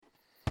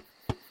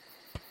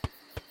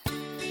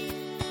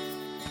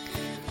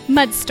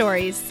Mud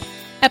Stories,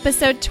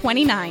 Episode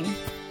 29.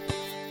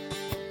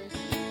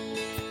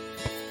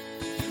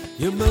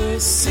 Your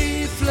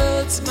mercy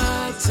floods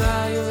my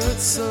tired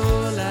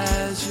soul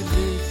as you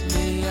lift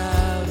me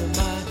out of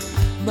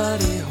my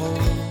muddy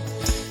hole.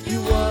 You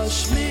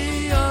wash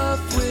me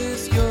off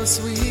with your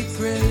sweet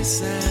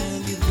grace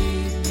and you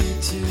lead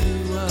me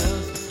to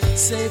a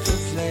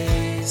safer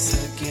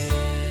place again.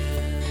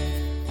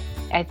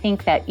 I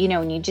think that,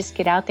 when you just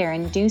get out there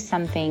and do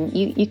something,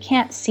 you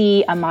can't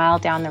see a mile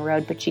down the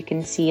road, but you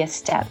can see a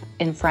step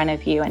in front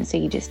of you. And so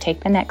you just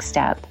take the next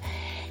step.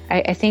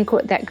 I think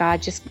that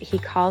God He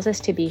calls us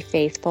to be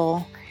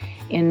faithful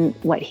in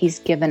what He's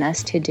given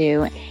us to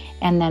do.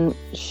 And then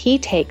He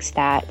takes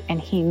that and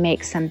He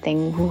makes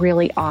something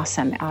really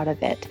awesome out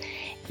of it.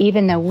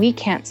 Even though we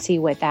can't see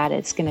what that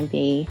is going to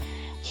be,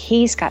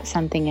 He's got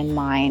something in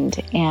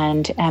mind,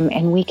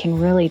 and we can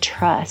really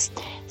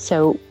trust.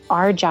 So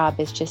our job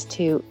is just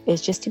to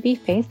be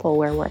faithful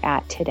where we're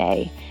at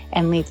today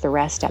and leave the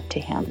rest up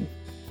to Him.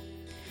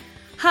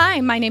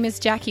 Hi, my name is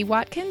Jackie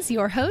Watkins,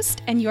 your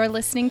host, and you're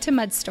listening to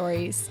Mud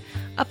Stories,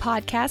 a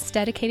podcast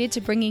dedicated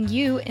to bringing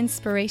you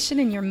inspiration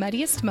in your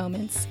muddiest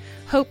moments,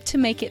 hope to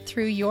make it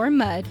through your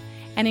mud,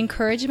 and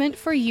encouragement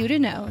for you to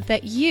know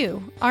that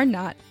you are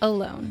not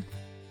alone.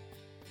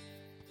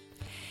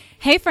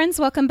 Hey friends,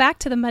 welcome back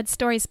to the Mud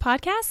Stories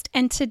podcast,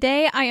 and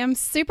today I am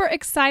super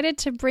excited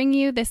to bring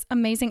you this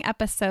amazing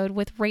episode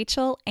with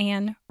Rachel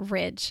Ann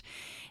Ridge.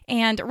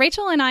 And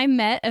Rachel and I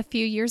met a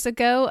few years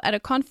ago at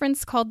a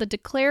conference called the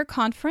Declare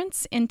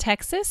Conference in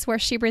Texas, where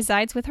she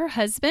resides with her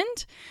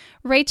husband.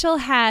 Rachel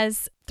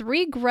has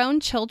 3 grown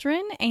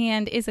children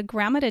and is a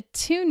grandma to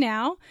 2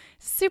 now.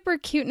 Super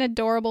cute and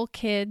adorable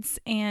kids.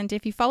 And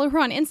if you follow her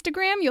on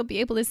Instagram, you'll be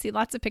able to see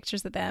lots of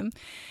pictures of them.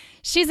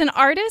 She's an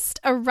artist,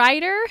 a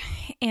writer,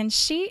 and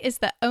she is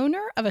the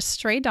owner of a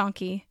stray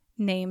donkey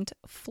named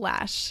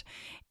Flash.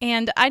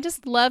 And I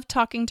just love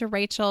talking to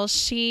Rachel.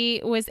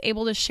 She was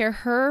able to share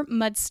her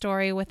mud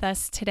story with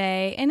us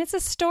today. And it's a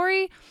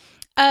story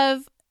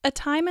of a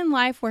time in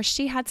life where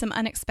she had some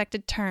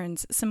unexpected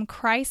turns, some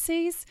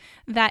crises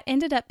that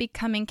ended up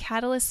becoming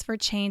catalysts for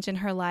change in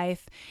her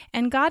life.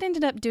 And God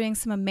ended up doing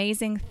some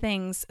amazing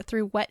things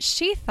through what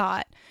she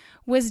thought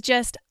was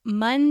just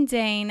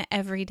mundane,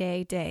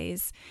 everyday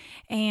days.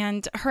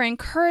 And her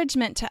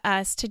encouragement to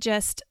us to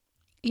just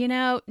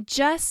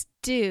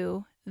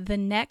do the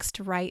next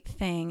right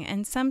thing.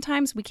 And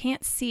sometimes we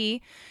can't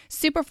see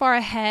super far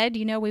ahead.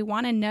 We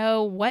want to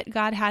know what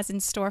God has in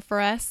store for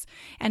us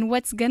and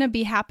what's going to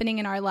be happening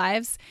in our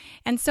lives.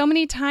 And so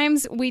many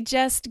times we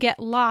just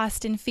get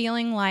lost in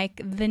feeling like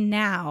the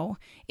now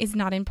is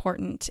not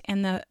important.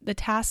 And the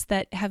tasks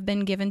that have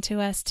been given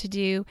to us to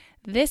do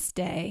this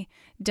day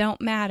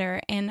don't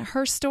matter. And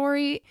her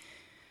story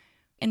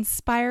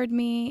inspired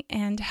me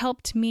and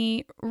helped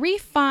me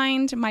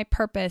refine my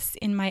purpose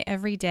in my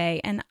everyday.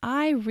 And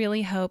I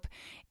really hope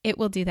it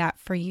will do that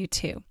for you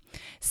too.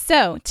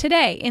 So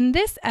today, in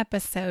this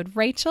episode,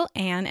 Rachel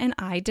Ann and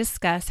I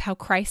discuss how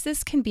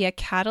crisis can be a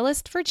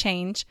catalyst for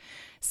change,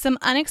 some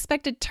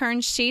unexpected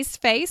turns she's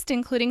faced,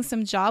 including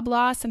some job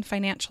loss and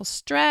financial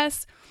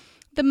stress,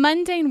 the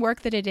mundane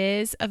work that it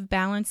is of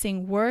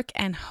balancing work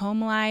and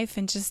home life,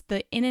 and just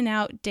the in and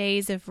out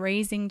days of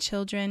raising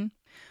children.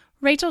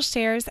 Rachel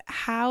shares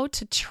how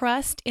to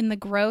trust in the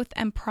growth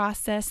and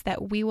process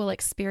that we will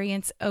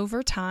experience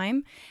over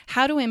time,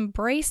 how to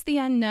embrace the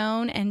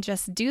unknown and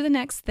just do the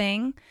next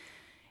thing.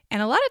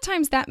 And a lot of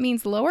times that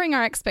means lowering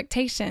our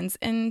expectations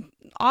and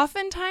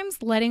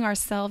oftentimes letting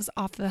ourselves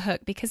off the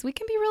hook because we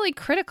can be really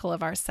critical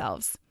of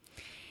ourselves.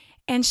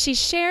 And she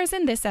shares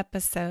in this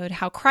episode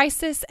how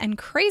crisis and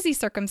crazy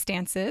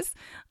circumstances,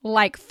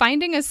 like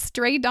finding a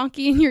stray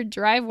donkey in your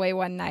driveway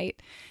one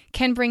night,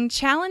 can bring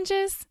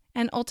challenges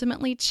and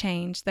ultimately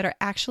change that are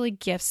actually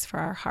gifts for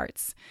our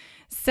hearts.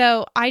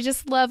 So I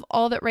just love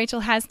all that Rachel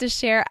has to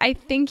share. I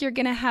think you're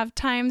going to have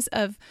times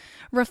of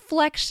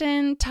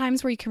reflection,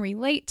 times where you can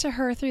relate to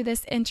her through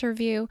this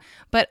interview,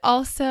 but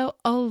also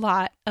a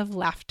lot of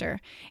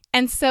laughter.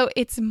 And so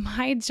it's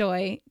my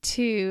joy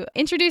to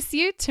introduce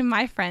you to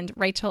my friend,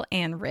 Rachel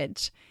Ann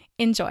Ridge.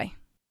 Enjoy.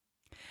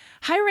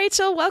 Hi,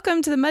 Rachel.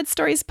 Welcome to the Mud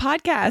Stories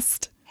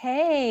podcast.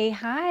 Hey,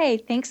 hi.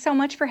 Thanks so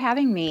much for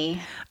having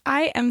me.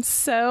 I am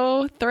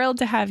so thrilled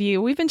to have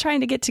you. We've been trying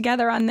to get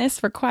together on this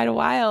for quite a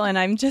while, and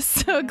I'm just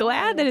so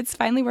glad that it's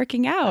finally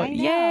working out. I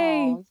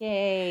know.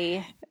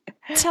 Yay.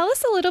 Tell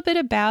us a little bit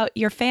about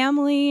your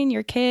family and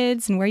your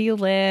kids and where you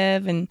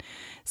live, and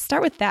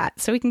start with that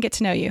so we can get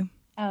to know you.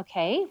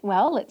 Okay.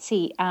 Well, let's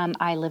see.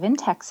 I live in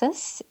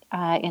Texas,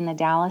 in the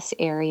Dallas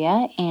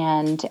area,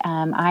 and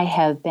I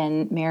have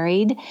been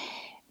married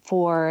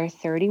for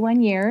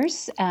 31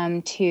 years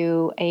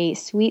to a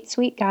sweet,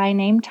 sweet guy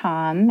named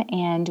Tom,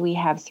 and we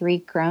have 3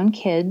 grown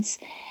kids,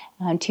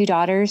 2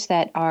 daughters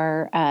that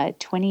are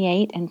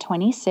 28 and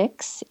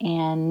 26,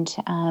 and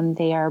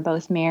they are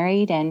both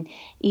married and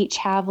each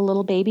have a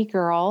little baby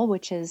girl,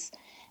 which has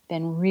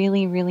been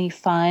really, really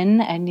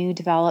fun, a new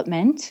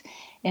development.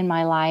 in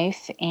my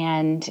life,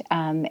 and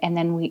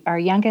then our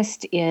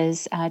youngest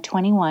is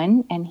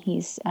 21, and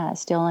he's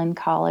still in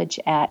college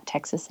at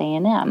Texas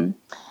A&M.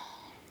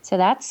 So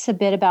that's a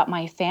bit about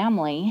my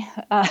family.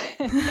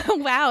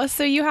 Wow.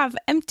 So you have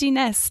empty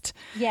nest.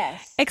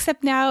 Yes.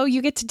 Except now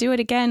you get to do it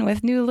again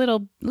with new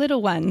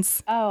little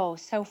ones. Oh,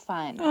 so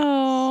fun.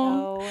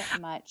 Oh. So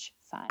much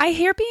fun. I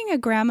hear being a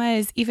grandma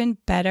is even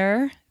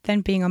better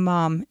than being a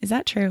mom. Is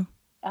that true?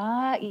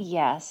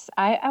 Yes.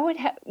 I would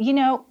have,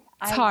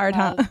 it's hard,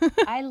 huh?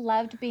 I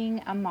loved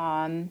being a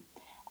mom.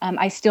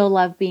 I still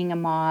love being a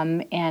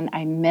mom, and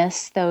I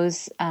miss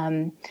those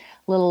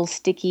little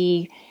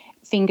sticky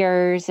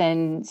fingers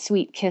and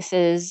sweet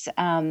kisses.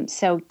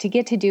 So to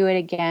get to do it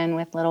again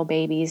with little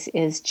babies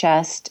is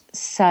just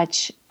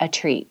such a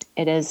treat.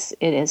 It is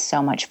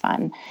so much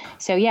fun.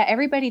 So yeah,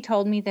 everybody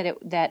told me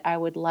that I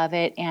would love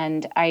it,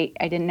 and I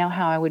didn't know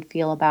how I would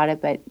feel about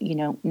it, but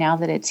now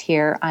that it's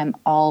here, I'm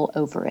all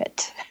over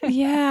it.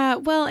 Yeah.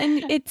 Well,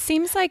 and it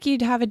seems like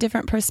you'd have a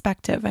different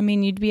perspective. I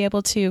mean, you'd be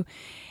able to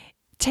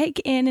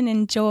take in and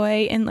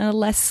enjoy in a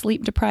less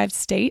sleep-deprived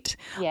state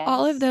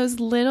all of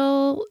those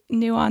little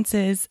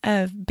nuances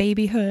of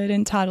babyhood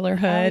and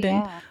toddlerhood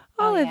and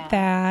all of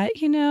that,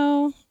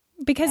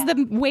 because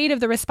the weight of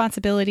the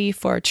responsibility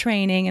for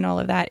training and all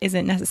of that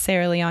isn't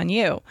necessarily on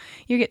you.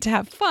 You get to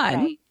have fun.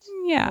 Right.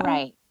 Yeah.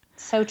 Right.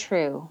 So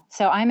true.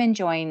 So I'm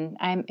enjoying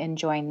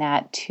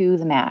that to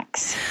the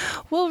max.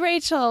 Well,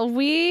 Rachel,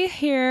 we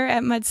here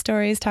at Mud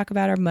Stories talk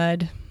about our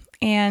mud,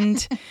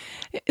 and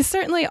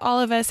certainly all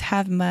of us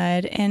have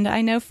mud. And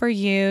I know for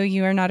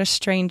you are not a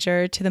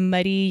stranger to the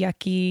muddy,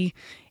 yucky,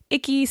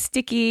 icky,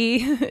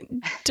 sticky,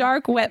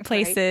 dark, wet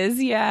places.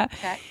 Right. Yeah.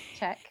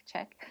 Check.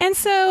 And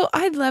so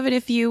I'd love it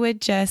if you would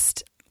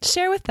just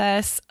share with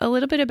us a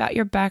little bit about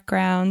your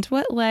background,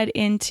 what led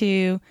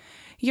into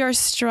your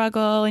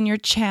struggle and your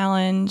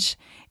challenge,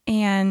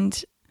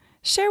 and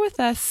share with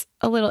us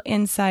a little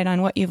insight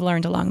on what you've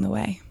learned along the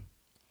way.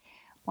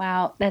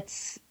 Wow,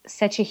 that's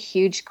such a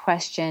huge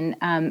question.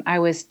 I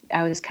was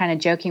kind of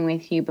joking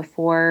with you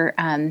before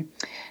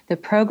the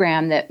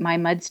program that my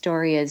mud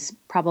story is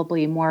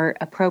probably more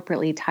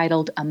appropriately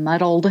titled A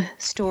Muddled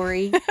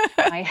Story.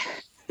 My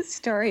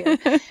story of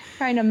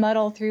trying to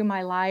muddle through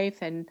my life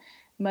and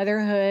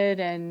motherhood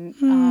and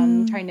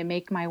trying to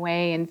make my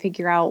way and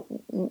figure out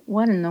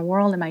what in the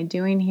world am I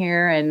doing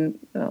here and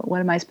what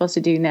am I supposed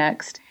to do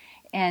next.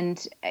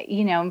 And,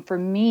 for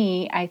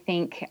me, I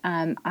think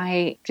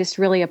I just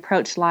really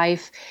approach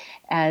life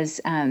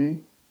as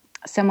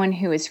someone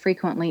who is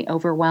frequently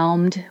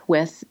overwhelmed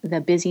with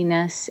the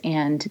busyness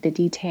and the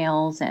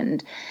details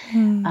and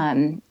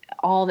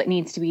all that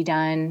needs to be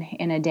done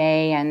in a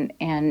day.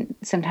 And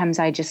sometimes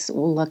I just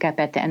will look up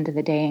at the end of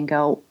the day and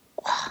go,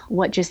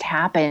 what just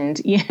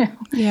happened?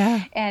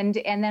 Yeah. And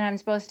then I'm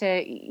supposed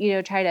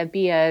to, try to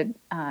be a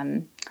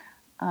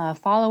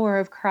follower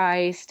of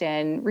Christ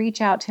and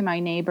reach out to my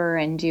neighbor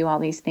and do all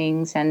these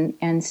things.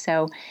 And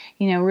so,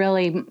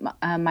 really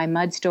my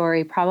mud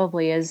story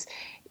probably is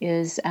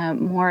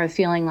more of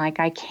feeling like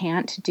I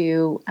can't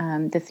do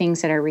the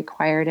things that are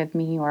required of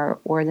me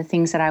or the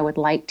things that I would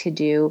like to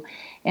do,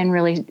 and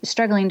really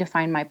struggling to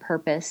find my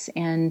purpose.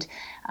 And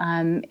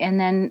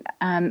then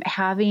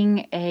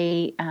having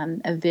a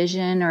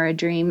vision or a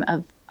dream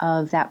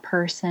of that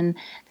person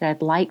that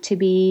I'd like to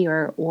be,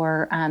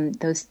 or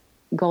those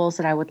goals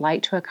that I would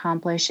like to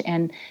accomplish,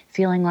 and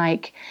feeling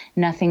like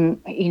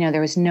nothing,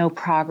 there was no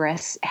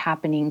progress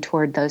happening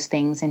toward those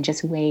things, and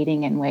just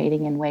waiting and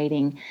waiting and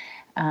waiting,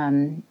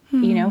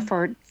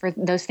 for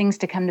those things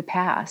to come to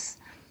pass.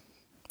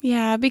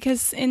 Yeah,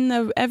 because in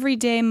the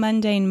everyday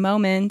mundane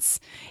moments,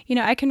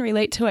 I can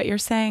relate to what you're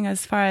saying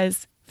as far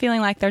as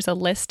feeling like there's a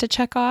list to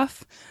check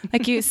off.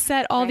 Like you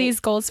set all these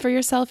goals for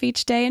yourself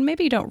each day, and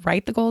maybe you don't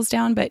write the goals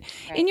down, but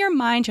in your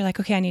mind, you're like,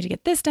 okay, I need to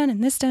get this done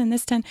and this done and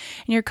this done.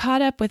 And you're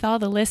caught up with all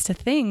the list of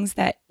things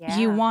that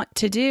you want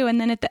to do.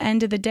 And then at the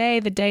end of the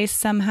day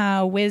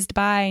somehow whizzed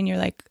by, and you're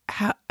like,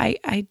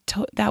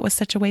 that was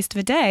such a waste of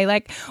a day.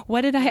 Like,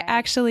 what did I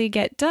actually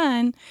get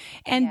done?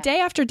 And day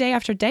after day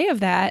after day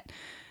of that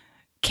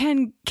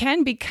can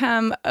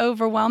become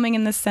overwhelming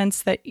in the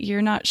sense that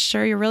you're not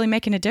sure you're really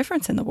making a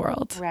difference in the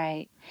world.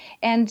 Right.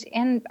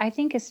 And I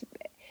think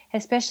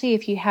especially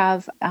if you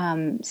have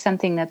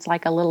something that's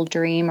like a little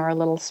dream or a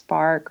little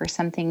spark or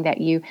something that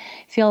you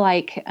feel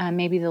like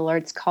maybe the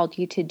Lord's called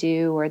you to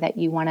do, or that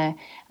you want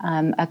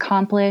to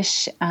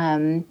accomplish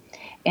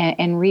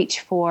and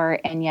reach for,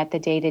 and yet the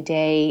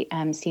day-to-day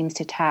seems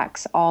to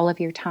tax all of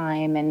your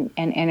time and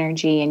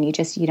energy, and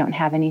you don't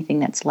have anything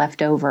that's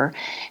left over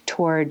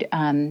toward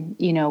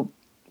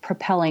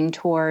propelling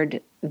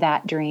toward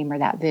that dream or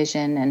that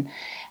vision. And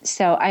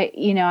so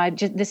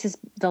this is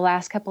the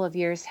last couple of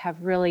years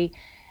have really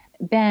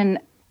been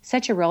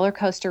such a roller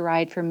coaster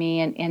ride for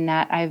me, in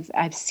that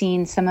I've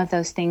seen some of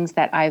those things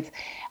that I've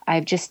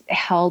I've just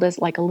held as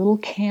like a little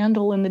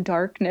candle in the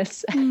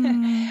darkness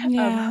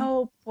of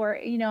hope for,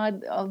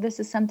 this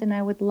is something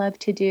I would love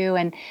to do.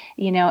 And,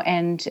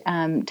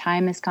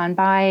 time has gone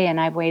by, and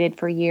I've waited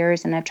for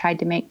years, and I've tried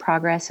to make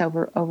progress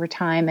over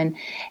time.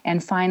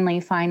 And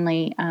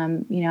finally,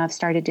 I've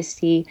started to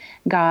see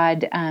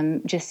God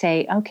just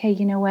say, okay,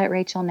 you know what,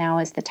 Rachel, now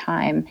is the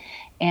time.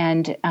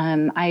 And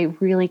I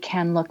really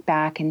can look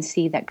back and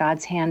see that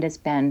God's hand has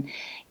been,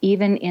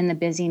 even in the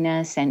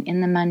busyness and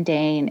in the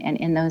mundane and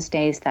in those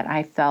days that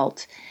I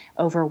felt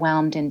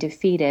overwhelmed and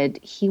defeated,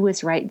 He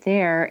was right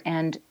there,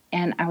 and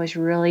I was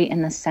really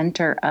in the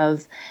center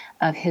of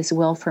His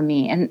will for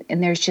me. And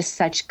there's just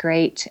such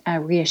great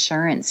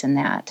reassurance in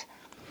that.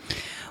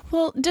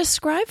 Well,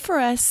 describe for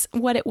us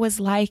what it was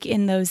like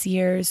in those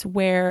years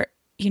where,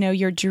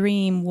 your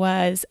dream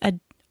was a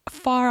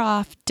far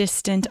off,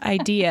 distant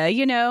idea,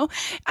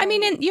 I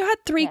mean, and you had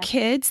 3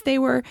 kids. They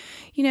were,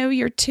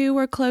 your 2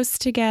 were close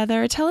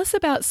together. Tell us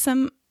about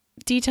some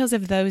details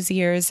of those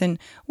years and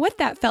what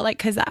that felt like,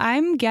 because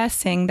I'm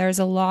guessing there's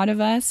a lot of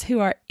us who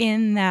are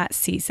in that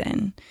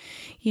season,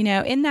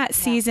 in that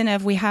season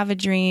of we have a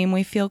dream,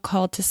 we feel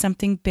called to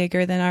something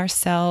bigger than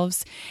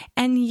ourselves,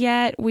 and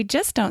yet we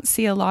just don't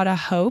see a lot of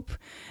hope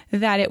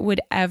that it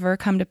would ever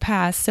come to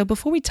pass. So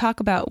before we talk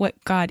about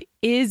what God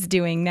is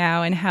doing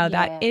now and how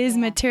that is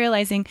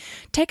materializing,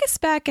 take us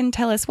back and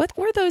tell us, what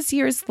were those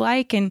years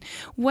like, and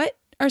what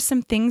are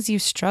some things you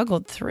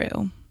struggled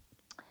through?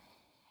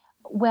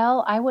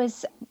 Well, I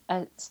was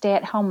a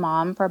stay-at-home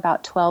mom for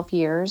about 12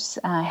 years.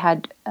 I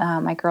had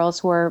my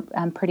girls were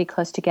pretty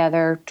close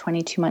together,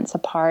 22 months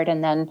apart,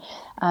 and then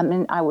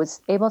and I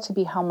was able to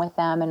be home with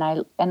them,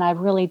 and I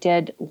really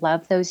did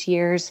love those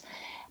years.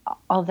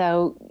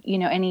 Although,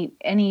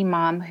 any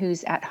mom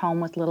who's at home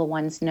with little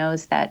ones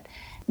knows that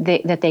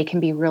they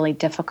can be really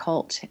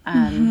difficult.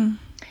 And,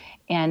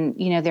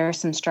 there are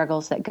some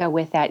struggles that go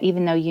with that,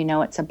 even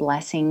though, it's a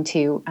blessing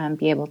to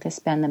be able to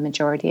spend the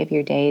majority of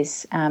your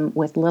days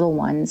with little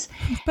ones.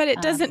 But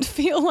it doesn't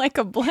feel like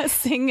a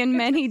blessing in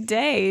many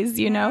days,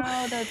 No,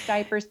 those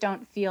diapers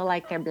don't feel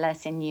like they're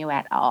blessing you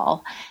at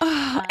all.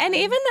 And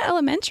even the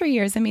elementary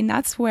years, I mean,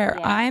 that's where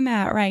I'm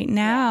at right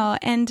now.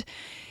 And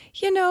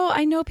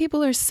I know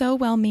people are so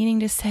well-meaning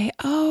to say,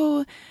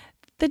 oh,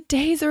 the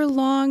days are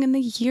long and the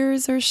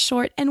years are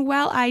short. And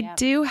while I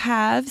do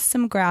have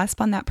some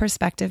grasp on that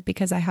perspective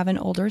because I have an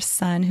older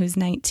son who's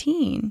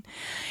 19,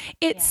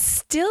 it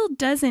still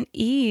doesn't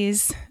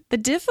ease the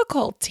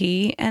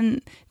difficulty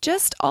and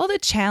just all the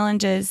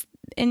challenges.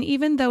 And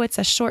even though it's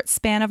a short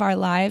span of our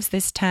lives,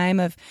 this time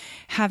of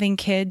having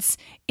kids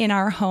in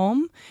our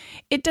home,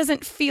 it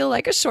doesn't feel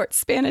like a short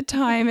span of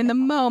time in the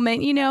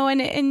moment,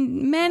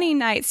 and many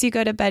nights you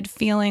go to bed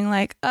feeling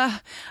like,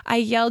 I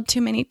yelled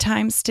too many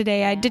times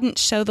today. I didn't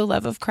show the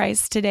love of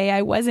Christ today.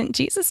 I wasn't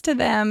Jesus to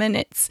them.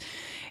 And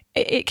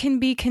it can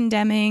be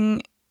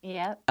condemning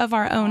of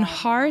our own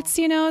hearts,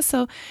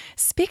 So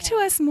speak to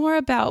us more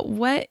about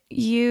what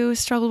you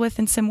struggled with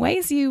and some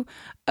ways you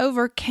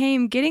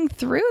overcame getting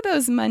through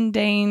those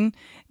mundane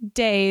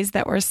days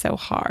that were so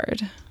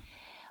hard.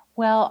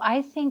 Well,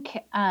 I think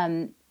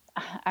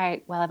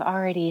I've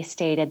already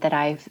stated that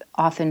I've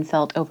often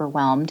felt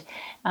overwhelmed,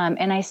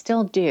 and I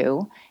still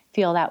do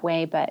feel that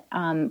way, but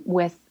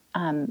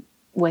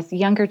with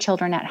younger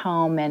children at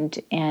home and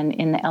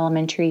in the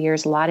elementary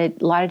years, a lot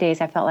of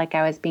days I felt like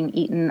I was being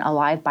eaten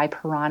alive by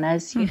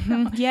piranhas.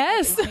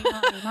 Yes.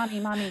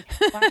 Mommy,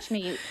 watch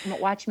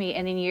me.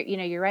 And then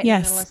you're right in the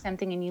middle of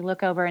something, and you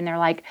look over, and they're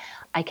like,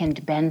 I can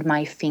bend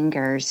my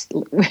fingers.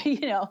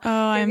 Oh,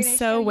 I'm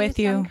so with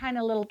you. Some kind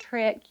of little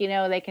trick.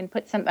 They can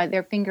put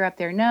their finger up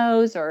their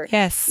nose, or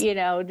just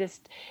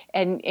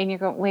and you're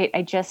going, wait,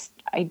 I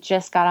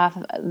just got off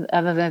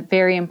of a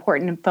very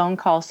important phone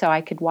call so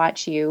I could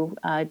watch you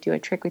do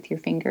a trick with your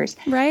fingers.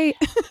 Right.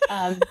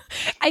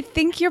 I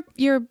think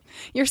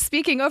you're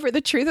speaking over the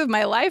truth of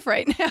my life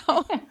right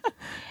now.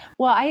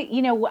 Well,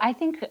 I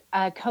think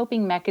a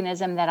coping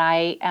mechanism that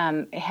I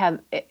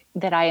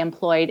that I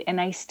employed,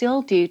 and I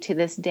still do to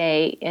this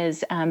day,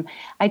 is I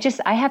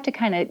have to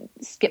kind of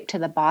skip to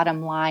the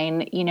bottom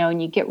line,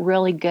 and you get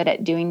really good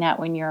at doing that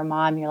when you're a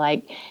mom. You're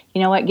like,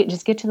 you know what,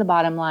 just get to the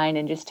bottom line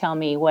and just tell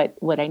me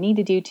what I need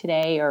to do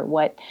today, or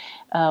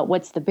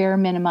what's the bare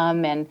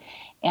minimum.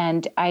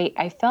 And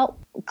I felt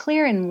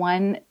clear in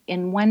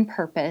one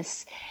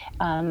purpose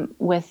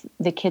with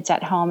the kids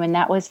at home, and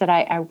that was that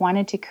I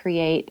wanted to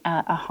create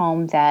a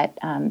home that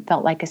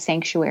felt like a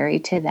sanctuary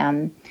to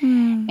them.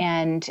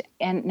 And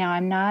now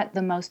I'm not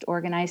the most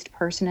organized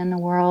person in the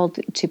world,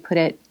 to put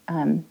it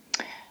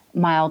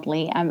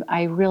mildly.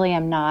 I really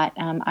am not.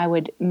 I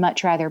would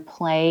much rather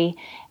play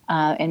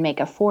and make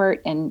a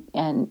fort and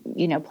play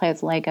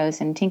with Legos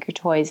and tinker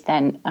toys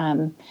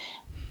than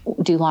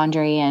do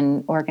laundry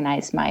and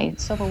organize my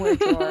silverware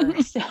drawer.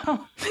 So,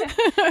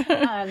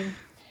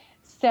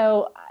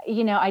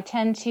 I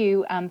tend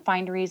to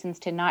find reasons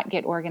to not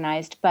get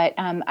organized. But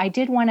I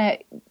did want to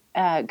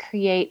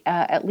create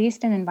at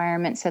least an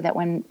environment so that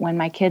when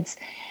my kids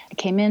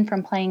came in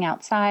from playing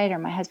outside or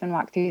my husband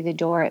walked through the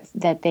door,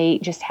 that they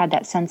just had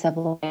that sense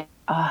of,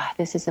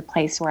 this is a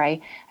place where I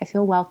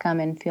feel welcome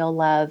and feel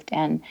loved.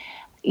 And,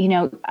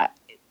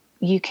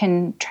 you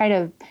can try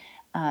to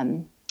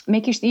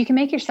you can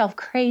make yourself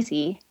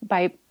crazy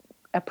by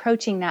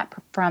approaching that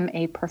from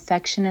a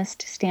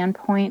perfectionist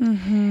standpoint.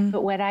 Mm-hmm.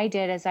 But what I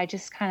did is I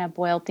just kind of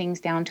boiled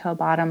things down to a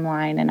bottom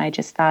line. And I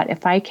just thought,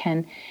 if I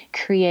can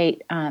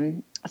create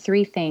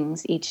 3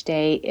 things each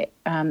day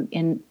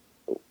in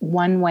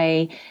one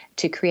way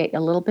to create a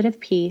little bit of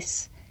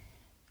peace,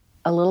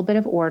 a little bit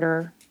of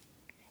order,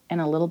 and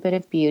a little bit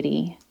of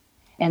beauty.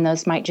 And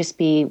those might just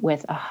be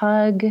with a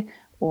hug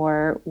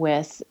or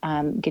with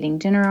getting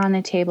dinner on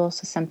the table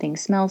so something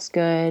smells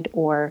good,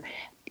 or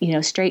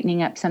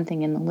straightening up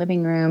something in the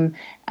living room.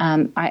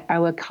 I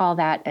would call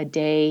that a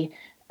day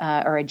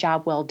or a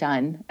job well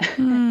done.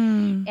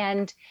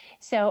 And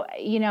so,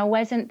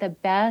 wasn't the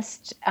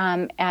best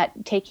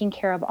at taking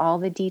care of all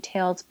the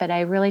details, but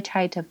I really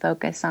tried to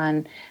focus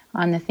on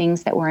the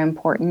things that were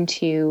important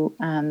to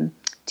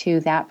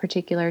that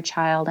particular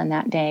child and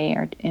that day,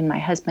 or in my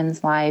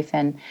husband's life.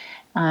 And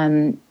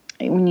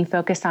when you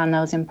focus on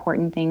those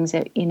important things,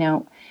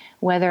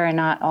 whether or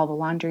not all the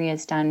laundry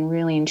is done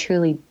really and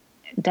truly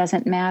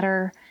doesn't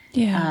matter.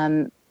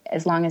 Yeah.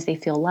 As long as they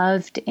feel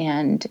loved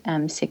and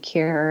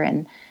secure.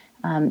 And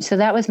so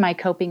that was my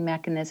coping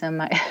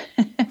mechanism.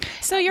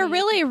 So you're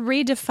really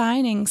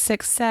redefining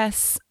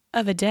success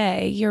of a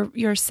day.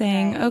 You're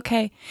saying, right.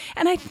 Okay.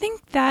 And I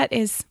think that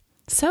is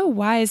so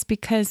wise,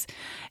 because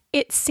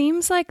it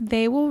seems like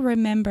they will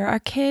remember, our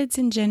kids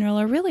in general,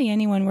 or really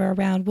anyone we're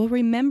around, will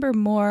remember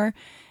more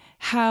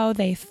how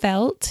they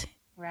felt.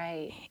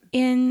 Right.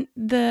 In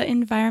the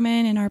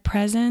environment, in our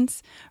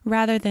presence,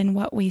 rather than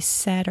what we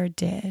said or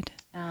did.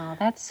 Oh,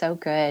 that's so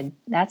good.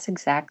 That's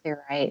exactly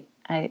right.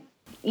 And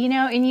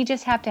you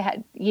just have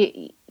to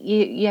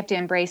you have to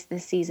embrace the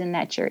season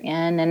that you're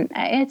in, and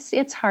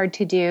it's hard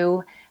to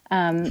do.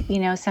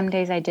 Some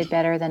days I did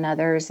better than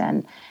others,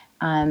 and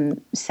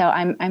so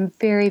I'm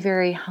very,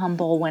 very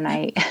humble when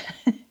I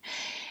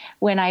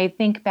when I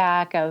think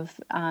back of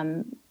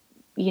some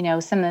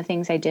of the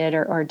things I did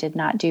or did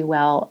not do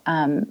well.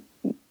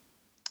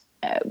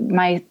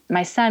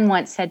 My son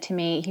once said to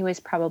me, he was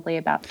probably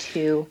about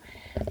 2,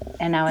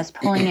 and I was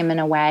pulling him in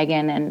a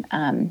wagon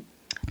and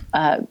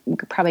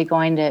probably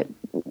going to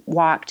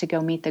walk to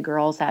go meet the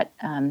girls at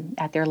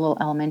their little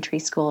elementary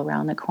school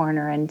around the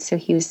corner. And so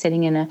he was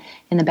sitting in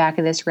the back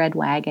of this red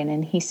wagon,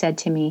 and he said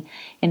to me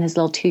in his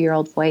little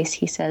 2-year-old voice,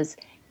 he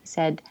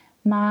said,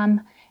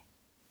 "Mom,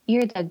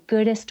 you're the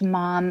goodest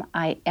mom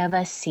I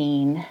ever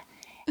seen."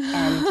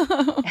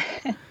 And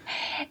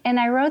and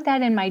I wrote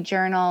that in my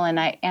journal, and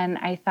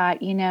I thought,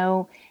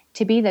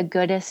 to be the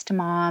goodest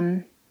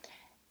mom,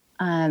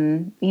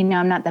 I'm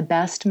not the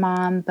best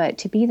mom, but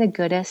to be the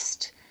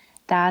goodest,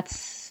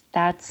 that's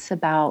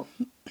about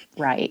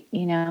right.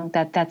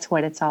 That's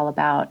what it's all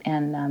about.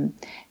 And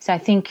so I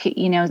think,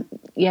 you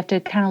have to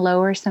kind of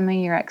lower some of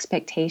your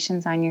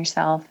expectations on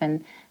yourself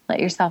and let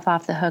yourself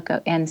off the hook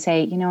and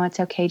say, it's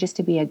okay just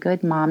to be a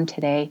good mom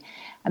today.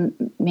 I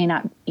may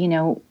not,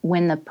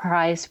 win the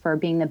prize for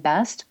being the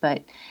best,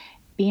 but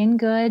being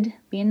good,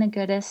 being the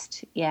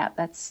goodest, yeah,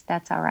 that's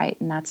all right.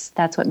 And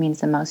that's what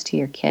means the most to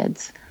your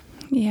kids.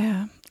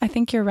 Yeah, I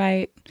think you're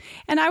right.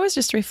 And I was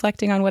just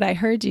reflecting on what I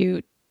heard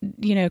you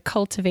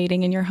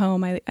cultivating in your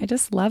home. I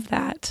just love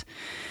that.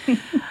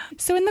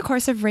 So in the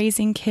course of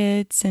raising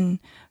kids and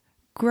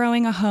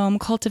growing a home,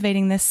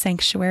 cultivating this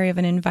sanctuary of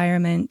an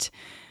environment,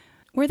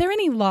 were there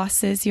any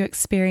losses you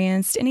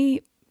experienced?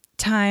 Any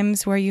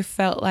times where you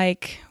felt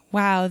like,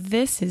 wow,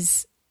 this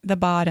is the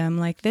bottom,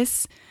 like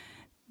this,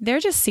 there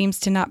just seems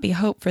to not be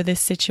hope for this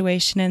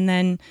situation. And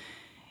then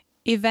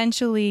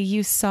eventually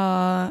you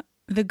saw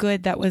the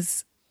good that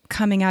was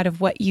coming out of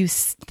what you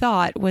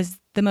thought was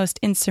the most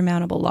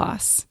insurmountable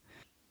loss.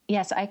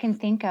 Yes, I can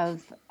think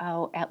of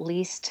at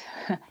least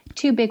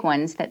 2 big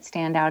ones that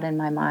stand out in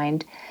my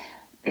mind.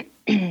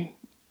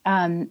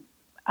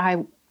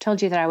 I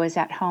told you that I was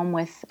at home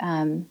with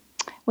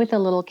the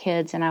little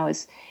kids, and I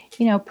was,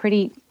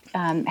 pretty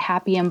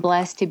happy and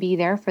blessed to be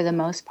there for the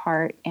most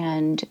part,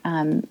 and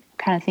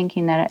kind of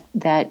thinking that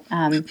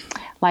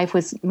life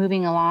was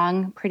moving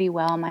along pretty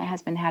well. My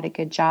husband had a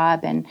good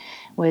job and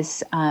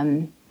was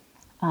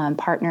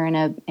partner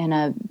in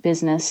a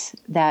business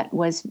that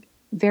was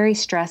very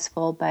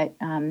stressful, but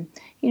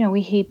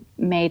he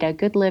made a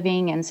good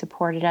living and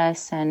supported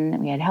us, and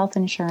we had health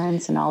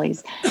insurance and all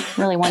these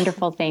really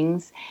wonderful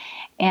things.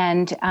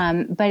 And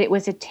but it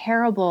was a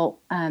terrible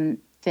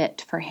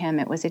fit for him.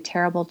 It was a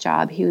terrible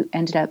job. He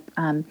ended up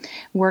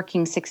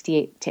working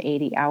 68 to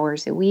 80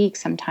 hours a week,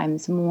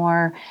 sometimes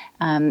more.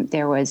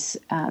 There was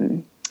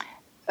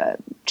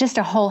just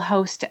a whole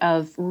host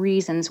of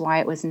reasons why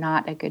it was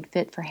not a good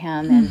fit for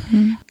him.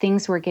 And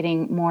things were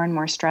getting more and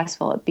more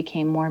stressful. It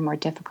became more and more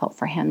difficult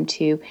for him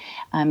to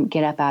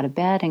get up out of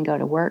bed and go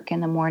to work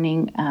in the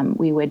morning.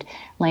 We would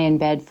lay in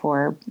bed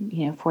for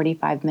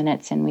 45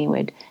 minutes, and we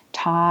would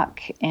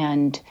talk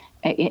and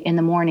in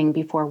the morning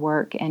before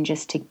work, and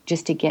just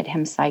to get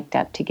him psyched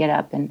up to get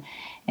up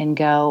and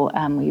go.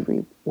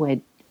 We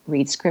would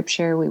read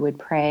scripture, we would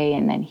pray,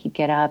 and then he'd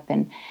get up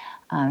and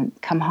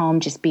come home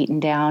just beaten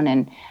down.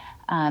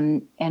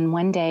 And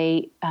one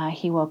day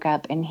he woke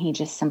up and he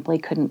just simply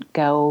couldn't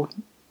go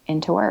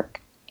into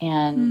work.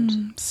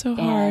 And so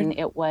hard.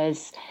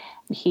 And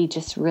he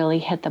just really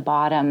hit the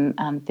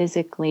bottom,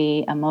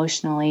 physically,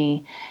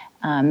 emotionally,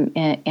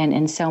 and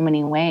in so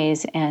many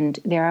ways. And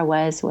there I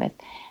was with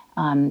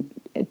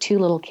 2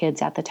 little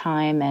kids at the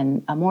time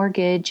and a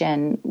mortgage,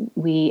 and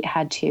we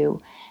had to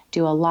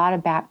do a lot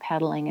of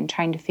backpedaling and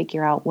trying to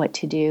figure out what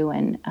to do.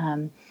 And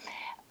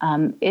I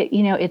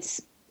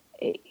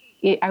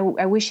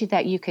wish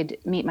that you could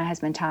meet my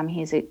husband Tom.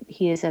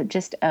 He is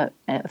just a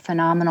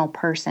phenomenal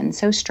person,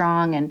 so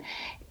strong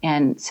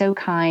and so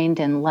kind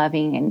and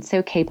loving and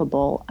so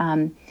capable.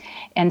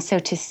 And so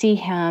to see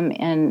him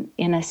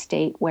in a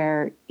state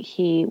where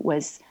he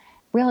was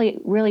really,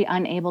 really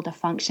unable to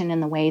function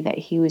in the way that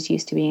he was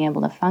used to being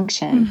able to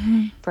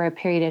function for a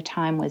period of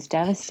time was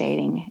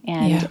devastating.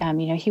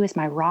 And, he was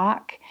my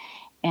rock,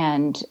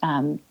 and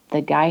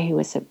the guy who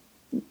was,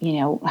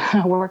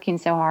 working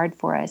so hard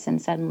for us.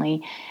 And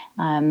suddenly,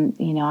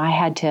 I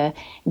had to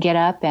get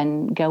up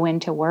and go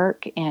into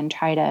work and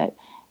try to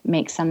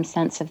make some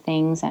sense of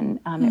things. And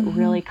it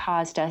really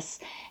caused us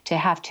to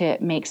have to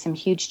make some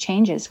huge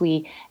changes.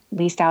 We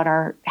leased out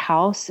our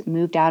house,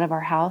 moved out of our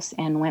house,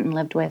 and went and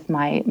lived with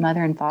my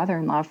mother and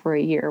father-in-law for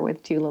a year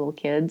with 2 little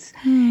kids,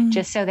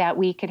 just so that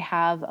we could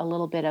have a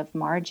little bit of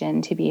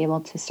margin to be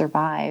able to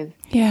survive.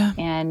 Yeah.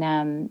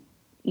 And,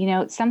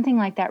 something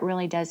like that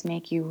really does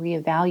make you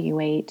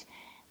reevaluate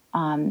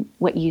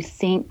what you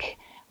think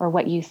or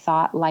what you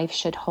thought life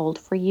should hold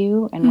for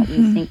you, and what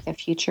you think the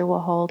future will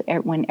hold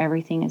when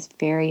everything is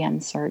very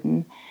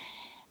uncertain.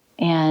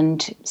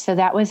 And so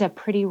that was a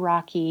pretty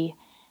rocky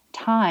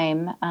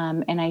time.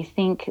 And I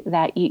think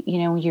that,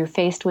 you're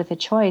faced with a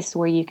choice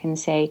where you can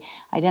say,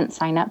 I didn't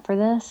sign up for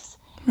this.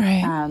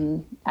 Right.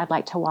 I'd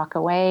like to walk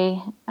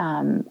away.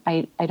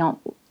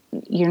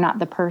 You're not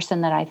the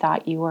person that I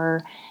thought you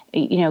were.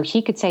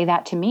 He could say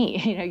that to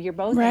me. You're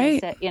both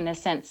right. in a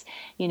sense,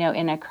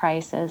 in a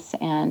crisis.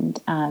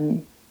 And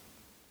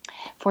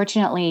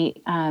fortunately,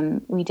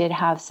 we did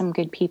have some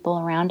good people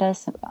around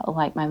us,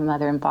 like my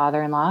mother and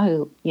father-in-law,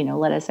 who,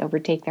 let us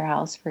overtake their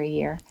house for a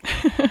year.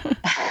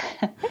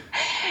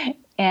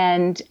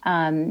 And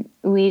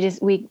we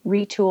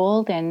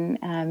retooled,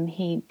 and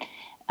he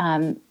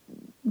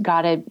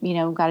got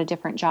a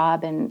different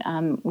job, and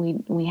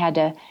we had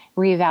to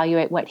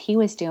reevaluate what he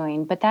was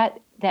doing. But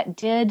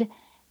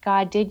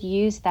God did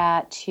use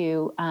that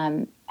to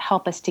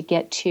help us to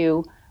get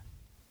to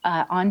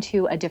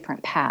onto a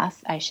different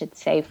path, I should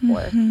say,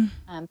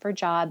 for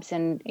jobs,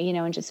 and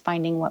and just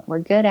finding what we're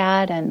good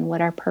at and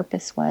what our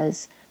purpose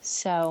was.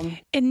 So,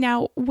 and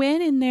now,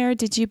 when in there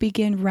did you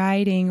begin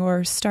writing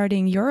or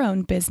starting your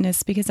own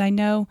business? Because I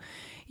know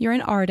you're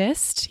an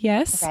artist,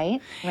 yes?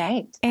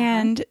 Right.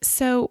 And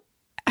so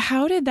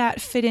how did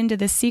that fit into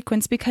the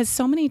sequence? Because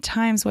so many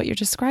times what you're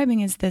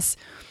describing is this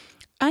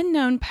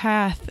unknown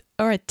path,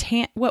 or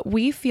what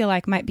we feel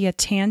like might be a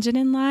tangent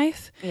in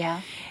life,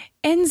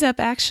 ends up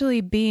actually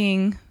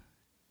being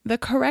the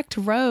correct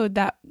road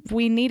that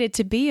we needed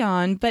to be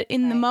on. But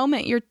in the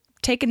moment you're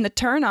taking the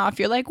turn off,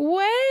 you're like,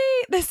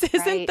 wait, this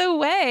isn't the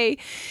way,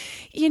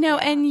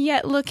 and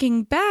yet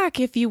looking back,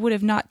 if you would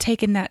have not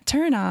taken that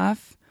turn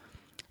off,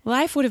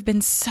 life would have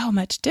been so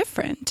much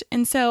different.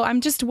 And so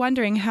I'm just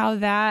wondering how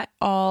that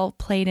all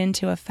played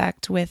into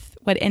effect with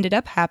what ended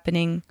up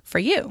happening for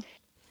you.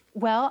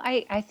 Well,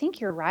 I think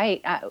you're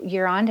right.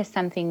 You're onto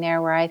something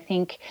there, where I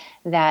think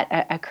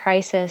that a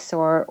crisis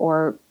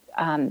or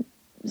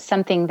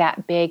something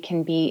that big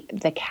can be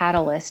the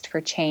catalyst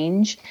for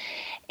change.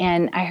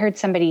 And I heard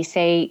somebody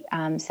say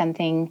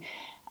something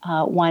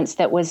once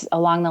that was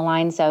along the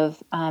lines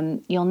of,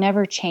 you'll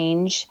never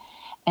change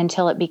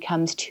until it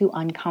becomes too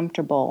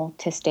uncomfortable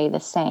to stay the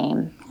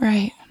same.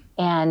 Right.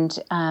 And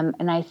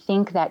I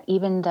think that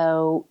even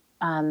though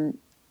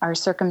our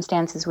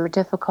circumstances were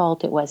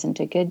difficult, it wasn't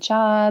a good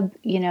job,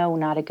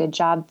 not a good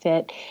job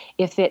fit.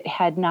 If it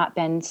had not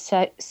been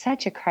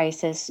such a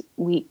crisis,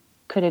 we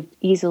could have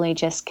easily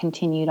just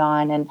continued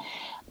on and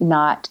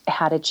not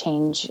had a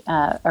change,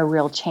 a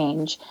real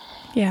change.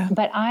 Yeah.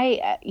 But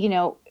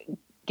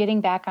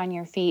getting back on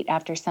your feet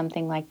after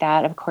something like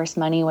that, of course,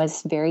 money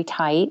was very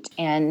tight.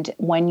 And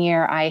one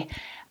year I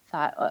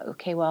thought,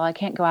 okay, well, I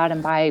can't go out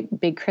and buy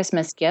big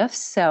Christmas gifts,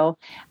 so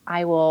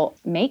I will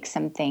make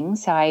some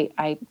things. So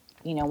I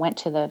went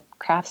to the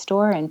craft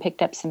store and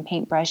picked up some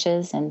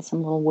paintbrushes and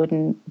some little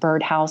wooden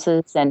bird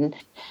houses, and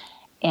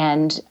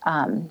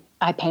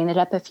I painted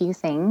up a few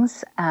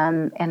things,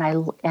 and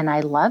I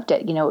loved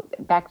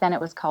it. Back then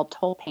it was called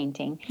toll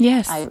painting.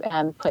 Yes.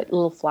 I put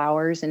little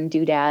flowers and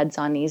doodads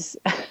on these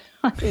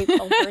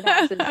little bird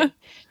houses and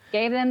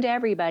gave them to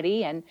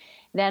everybody, and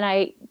then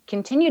I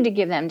continued to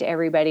give them to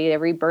everybody,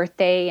 every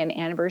birthday and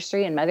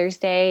anniversary and Mother's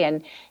Day.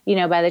 And,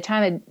 by the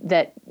time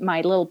that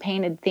my little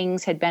painted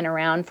things had been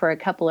around for a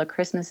couple of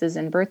Christmases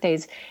and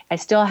birthdays, I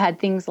still had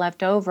things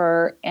left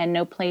over and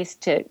no place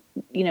to,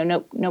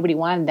 nobody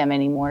wanted them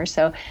anymore.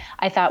 So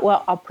I thought,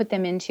 well, I'll put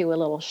them into a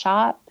little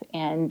shop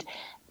and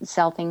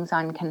sell things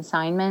on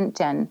consignment.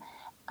 And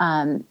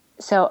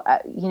so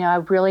I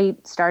really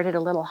started a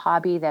little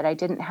hobby that I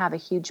didn't have a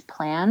huge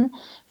plan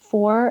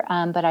for,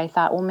 but I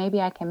thought, well,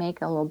 maybe I can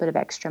make a little bit of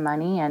extra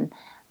money. And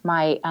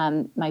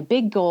my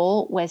big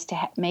goal was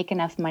to make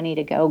enough money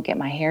to go get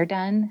my hair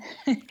done,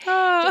 to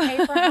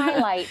pay for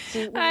highlights.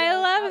 I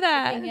love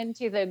that.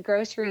 Into the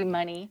grocery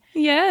money.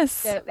 Yes.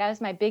 So that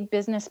was my big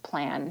business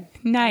plan.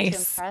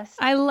 Nice.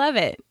 I love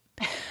it.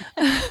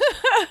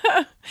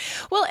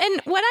 Well,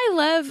 and what I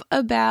love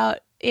about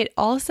it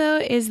also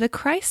is the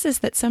crisis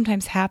that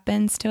sometimes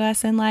happens to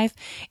us in life.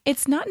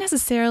 It's not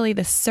necessarily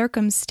the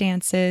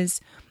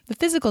circumstances, the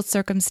physical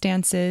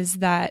circumstances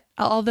that,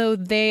 although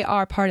they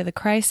are part of the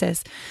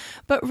crisis,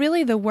 but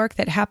really the work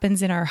that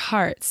happens in our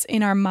hearts,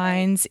 in our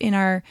minds, in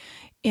our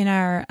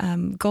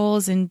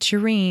goals and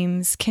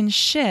dreams can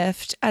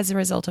shift as a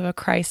result of a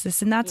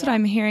crisis. And that's what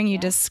I'm hearing you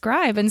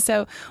describe. And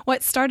so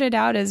what started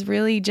out as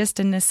really just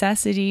a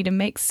necessity to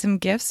make some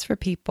gifts for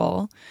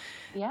people.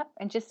 Yep.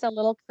 And just a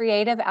little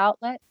creative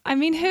outlet. I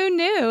mean, who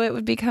knew it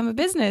would become a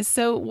business?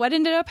 So what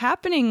ended up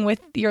happening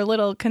with your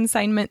little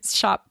consignment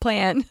shop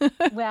plan?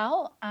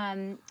 Well,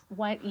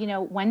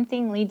 one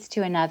thing leads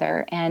to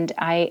another. And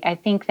I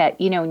think that,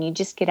 when you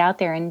just get out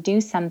there and do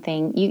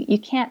something, you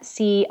can't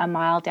see a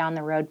mile down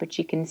the road, but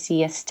you can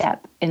see a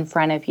step in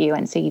front of you.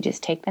 And so you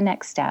just take the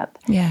next step.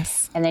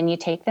 Yes. And then you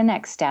take the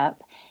next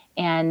step.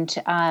 And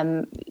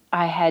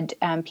I had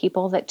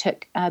people that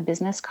took a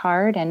business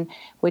card and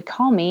would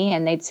call me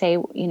and they'd say,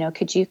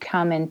 could you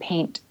come and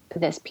paint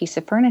this piece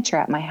of furniture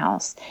at my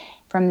house?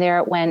 From there,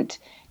 it went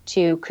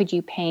to, could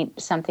you paint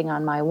something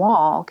on my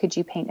wall? Could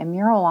you paint a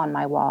mural on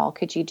my wall?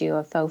 Could you do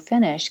a faux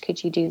finish?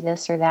 Could you do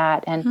this or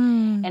that?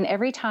 And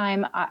every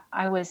time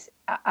I was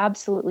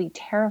absolutely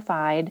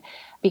terrified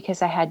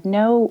because I had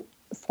no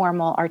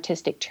formal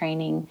artistic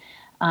training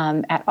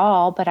at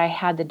all, but I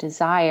had the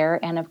desire,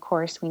 and of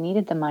course we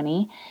needed the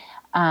money.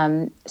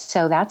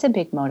 So that's a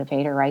big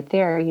motivator right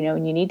there.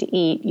 When you need to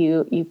eat,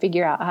 you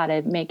figure out how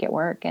to make it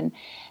work. And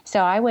so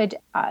I would,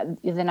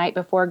 the night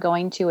before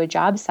going to a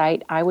job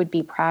site, I would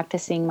be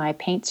practicing my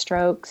paint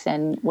strokes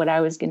and what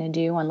I was going to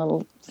do on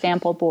little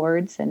sample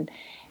boards, and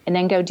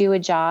then go do a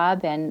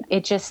job. And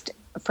it just,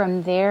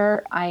 from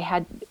there, I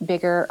had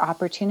bigger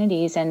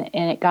opportunities, and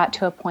it got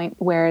to a point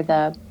where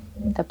the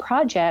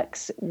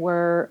projects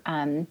were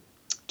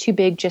too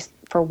big just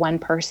for one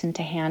person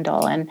to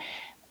handle. And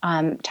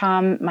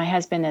Tom, my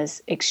husband,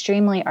 is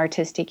extremely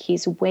artistic.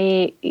 He's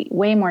way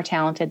more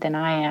talented than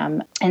I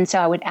am. And so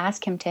I would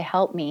ask him to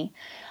help me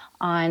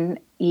on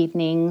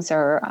evenings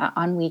or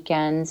on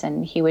weekends,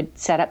 and he would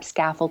set up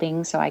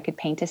scaffolding so I could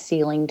paint a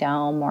ceiling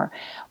dome,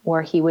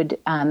 or he would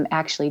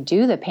actually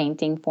do the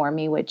painting for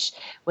me, which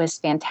was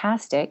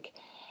fantastic.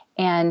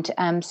 And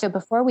so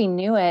before we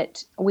knew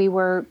it, we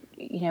were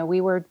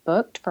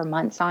booked for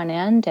months on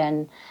end,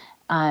 and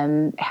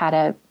had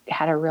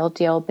a real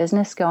deal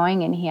business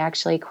going. And he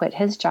actually quit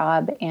his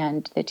job,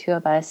 and the two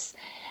of us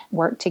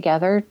worked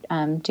together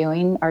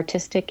doing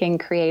artistic and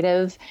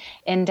creative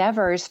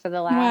endeavors for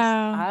the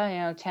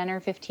last 10 or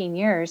 15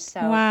 years.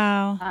 So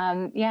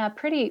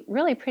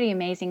really pretty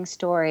amazing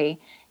story.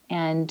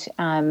 And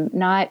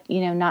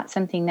not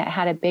something that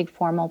had a big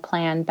formal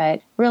plan,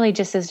 but really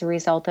just as a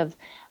result of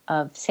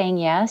saying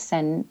yes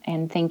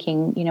and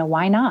thinking,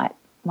 why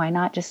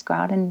not just go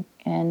out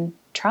and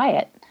try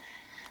it.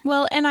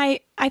 Well, and I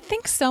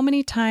think so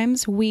many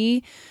times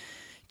we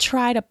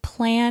try to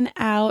plan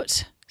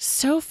out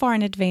so far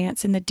in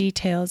advance in the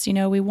details.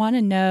 We want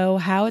to know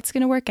how it's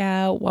going to work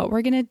out, what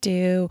we're going to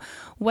do,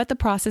 what the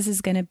process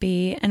is going to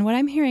be. And what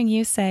I'm hearing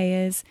you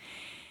say is,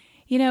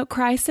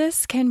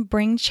 crisis can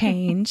bring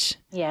change.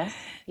 Yes.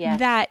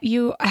 That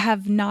you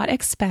have not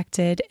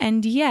expected.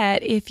 And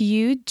yet, if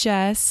you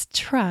just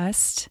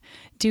trust,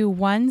 do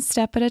one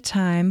step at a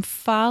time,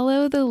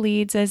 follow the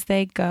leads as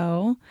they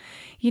go,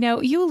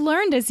 you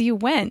learned as you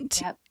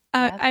went. Yep.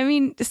 I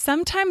mean,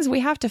 sometimes we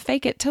have to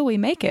fake it till we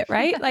make it,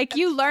 right? Like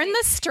you learned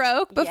the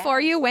stroke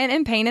before you went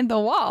and painted the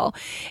wall.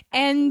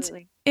 And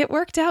Absolutely. It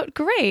worked out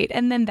great.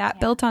 And then that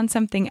built on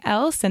something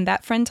else, and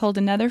that friend told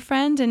another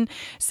friend. And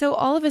so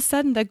all of a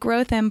sudden the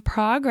growth and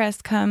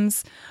progress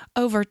comes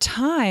over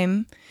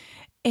time.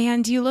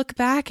 And you look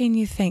back and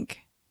you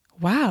think,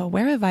 wow,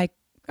 where have I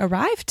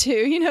arrived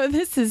to?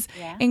 This is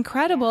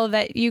incredible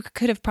that you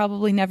could have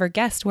probably never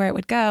guessed where it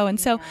would go. And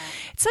so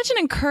it's such an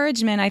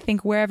encouragement, I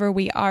think, wherever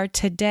we are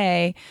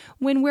today,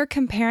 when we're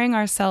comparing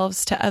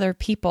ourselves to other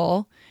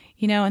people,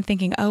 and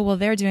thinking, oh, well,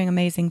 they're doing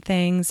amazing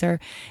things, or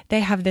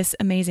they have this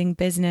amazing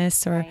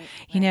business, or,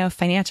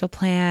 financial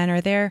plan, or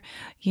they're,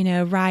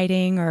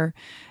 writing, or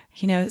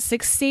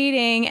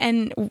succeeding,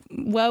 and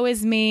woe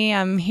is me,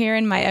 I'm here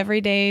in my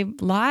everyday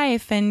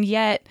life. And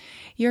yet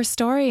your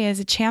story is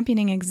a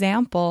championing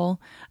example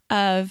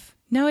of,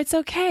 no, it's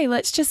okay.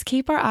 Let's just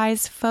keep our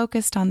eyes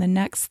focused on the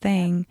next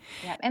thing.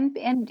 Yeah.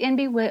 And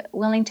be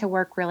willing to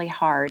work really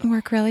hard.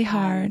 Work really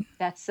hard.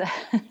 That's,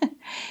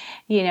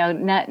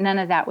 none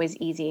of that was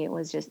easy. It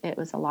was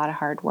a lot of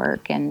hard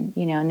work. And,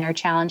 and there are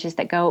challenges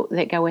that go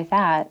with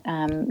that,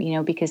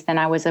 because then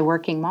I was a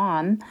working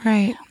mom,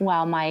 right,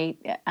 while my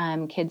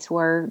kids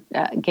were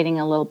getting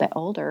a little bit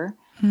older.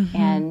 Mm-hmm.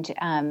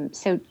 And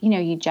so,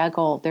 you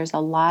juggle. There's a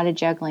lot of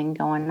juggling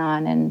going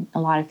on, and a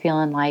lot of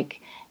feeling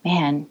like,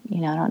 man, I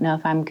don't know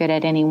if I'm good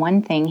at any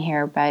one thing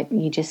here, but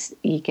you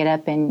get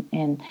up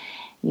and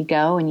you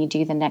go and you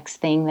do the next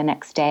thing the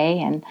next day.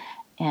 And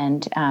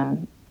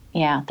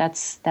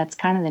that's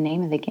kind of the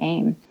name of the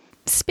game.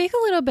 Speak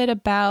a little bit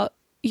about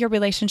your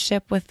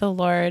relationship with the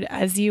Lord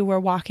as you were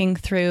walking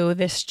through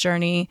this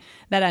journey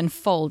that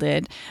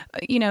unfolded.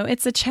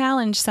 It's a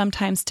challenge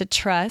sometimes to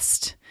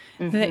trust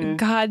that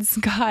God's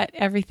got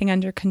everything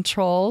under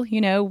control.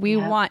 We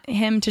want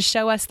him to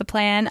show us the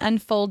plan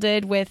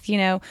unfolded with,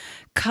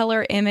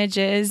 color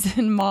images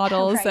and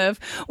models of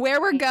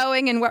where we're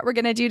going and what we're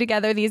going to do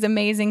together, these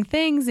amazing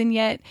things. And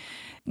yet,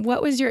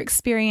 what was your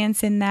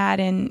experience in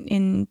that,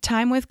 in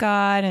time with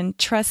God and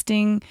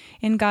trusting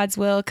in God's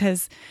will?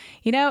 Because,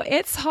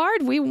 it's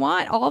hard. We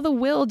want all the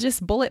will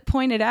just bullet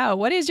pointed out.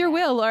 What is your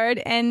will,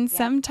 Lord? And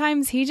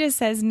sometimes he just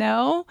says,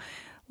 no,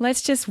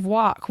 let's just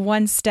walk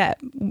one step.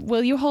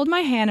 Will you hold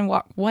my hand and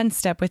walk one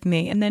step with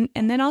me? And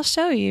then I'll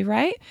show you,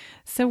 right?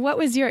 So what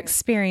was your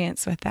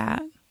experience with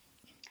that?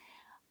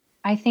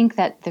 I think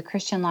that the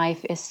Christian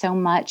life is so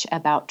much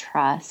about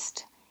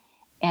trust,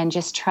 and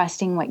just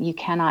trusting what you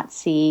cannot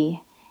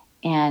see,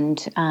 and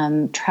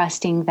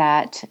trusting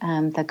that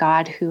the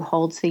God who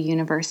holds the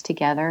universe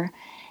together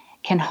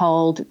can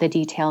hold the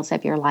details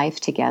of your life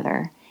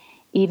together,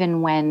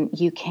 even when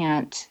you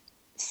can't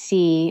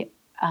see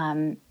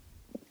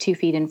 2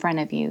 feet in front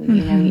of you.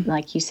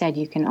 Like you said,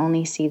 you can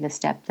only see the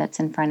step that's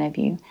in front of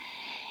you.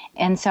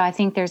 And so I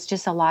think there's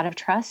just a lot of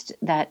trust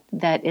that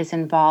is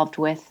involved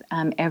with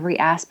every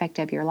aspect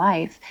of your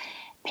life.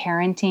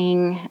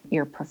 Parenting,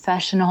 your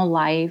professional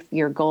life,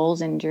 your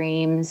goals and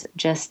dreams,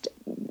 just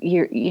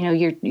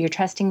you're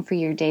trusting for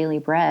your daily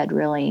bread,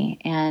 really.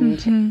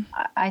 And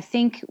I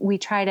think we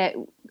try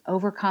to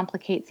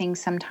overcomplicate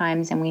things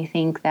sometimes, and we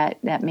think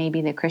that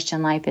maybe the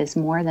Christian life is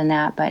more than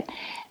that,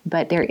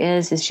 but there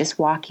is just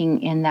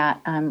walking in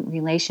that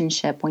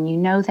relationship. When you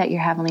know that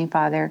your Heavenly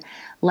Father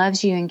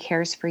loves you and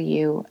cares for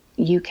you,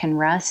 you can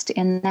rest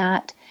in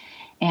that.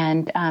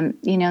 And,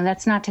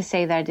 that's not to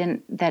say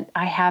that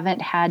I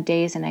haven't had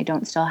days, and I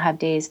don't still have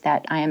days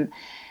that I am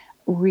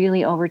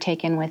really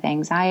overtaken with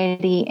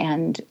anxiety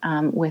and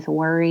with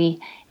worry.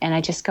 And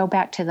I just go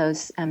back to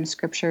those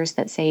scriptures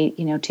that say,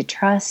 to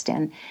trust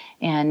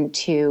and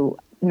to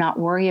not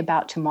worry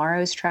about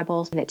tomorrow's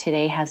troubles, that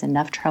today has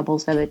enough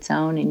troubles of its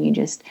own, and you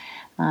just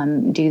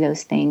do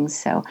those things.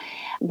 So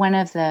one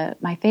of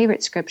my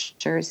favorite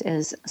scriptures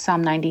is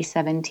Psalm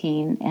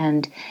 90:17,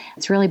 and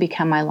it's really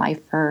become my life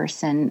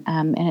verse. And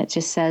it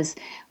just says,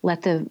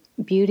 "Let the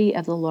beauty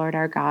of the Lord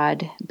our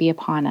God be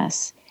upon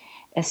us.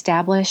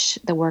 Establish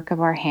the work of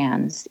our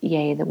hands,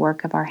 yea, the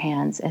work of our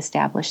hands,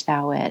 establish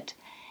thou it."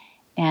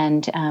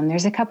 And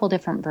there's a couple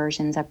different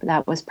versions.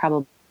 That was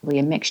probably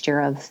a mixture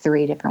of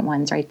 3 different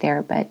ones right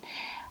there. But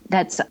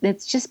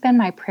it's just been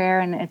my prayer,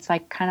 and it's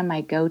like kind of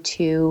my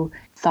go-to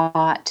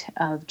thought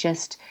of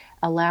just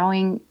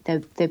allowing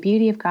the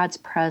beauty of God's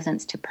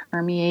presence to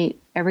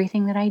permeate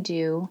everything that I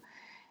do.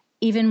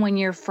 Even when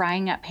you're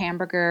frying up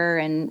hamburger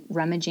and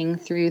rummaging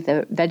through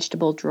the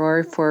vegetable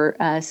drawer for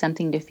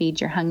something to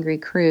feed your hungry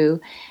crew,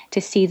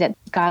 to see that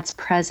God's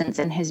presence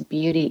and his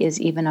beauty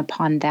is even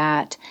upon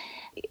that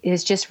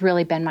has just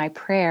really been my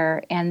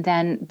prayer. And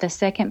then the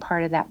second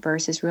part of that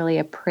verse is really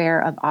a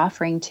prayer of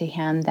offering to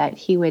him that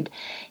he would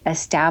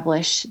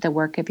establish the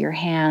work of your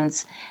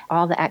hands.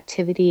 All the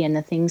activity and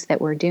the things that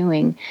we're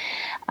doing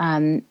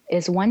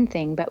is one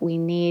thing, but we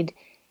need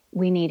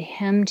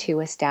him to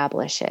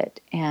establish it.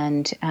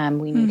 And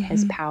we need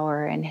his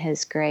power and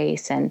his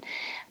grace and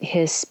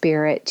his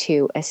spirit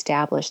to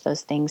establish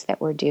those things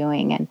that we're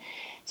doing. And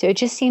so it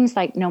just seems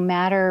like no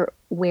matter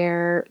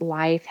where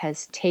life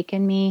has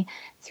taken me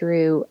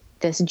through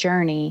this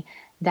journey,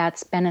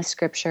 that's been a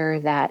scripture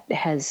that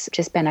has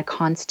just been a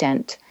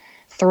constant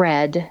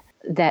thread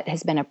that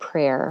has been a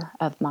prayer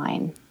of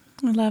mine.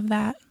 I love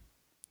that.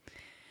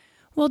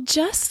 Well,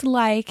 just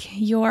like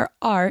your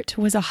art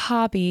was a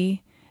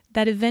hobby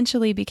that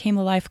eventually became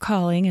a life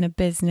calling and a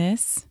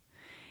business,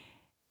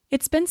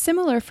 it's been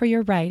similar for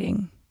your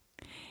writing.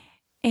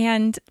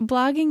 And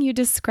blogging, you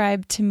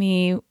described to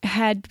me,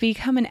 had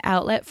become an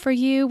outlet for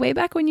you way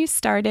back when you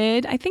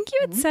started. I think you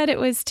had said it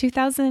was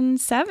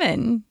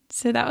 2007.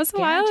 So that was a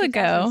while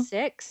ago.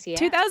 2006, yeah.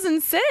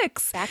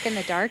 2006. Back in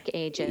the dark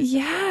ages.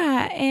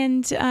 Yeah.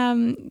 And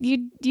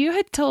you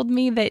had told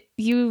me that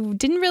you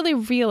didn't really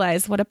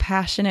realize what a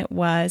passion it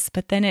was,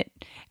 but then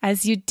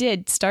as you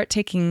did start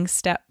taking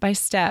step by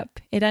step,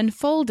 it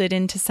unfolded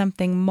into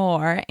something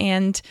more.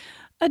 And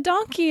a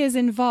donkey is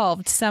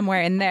involved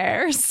somewhere in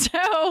there.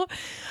 So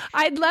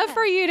I'd love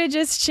for you to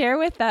just share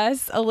with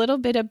us a little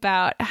bit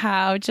about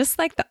how, just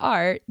like the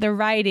art, the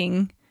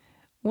writing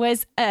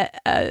was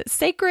a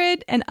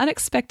sacred and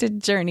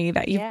unexpected journey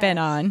that you've been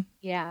on.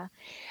 Yeah.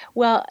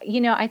 Well,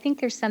 I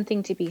think there's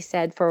something to be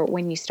said for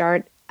when you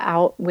start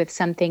out with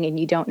something and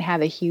you don't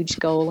have a huge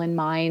goal in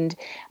mind,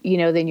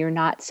 then you're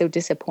not so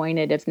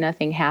disappointed if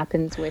nothing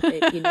happens with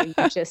it. You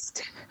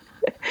just...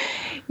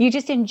 you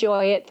just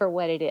enjoy it for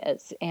what it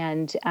is.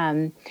 And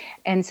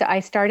so I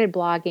started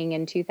blogging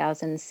in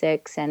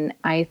 2006, and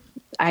I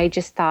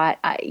just thought,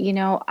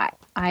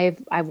 I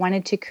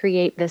wanted to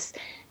create this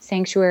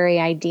sanctuary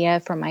idea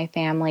for my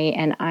family,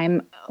 and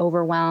I'm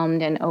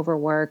overwhelmed and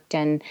overworked,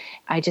 and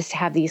I just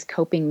have these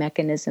coping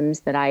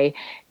mechanisms that I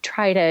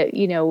try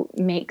to,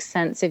 make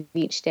sense of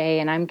each day,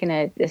 and I'm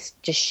going to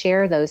just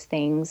share those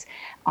things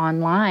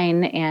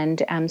online.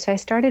 And so I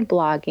started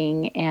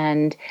blogging,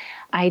 and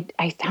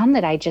I found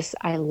that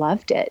I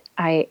loved it.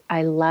 I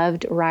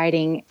loved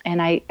writing,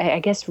 and I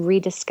guess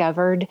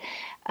rediscovered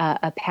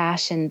a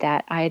passion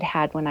that I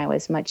had when I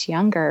was much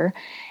younger.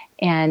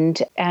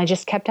 And I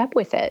just kept up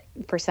with it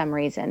for some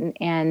reason.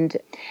 And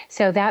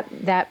so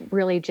that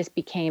really just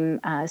became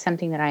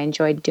something that I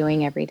enjoyed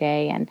doing every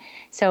day. And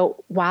so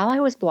while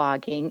I was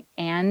blogging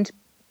and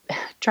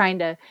trying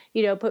to,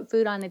 put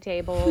food on the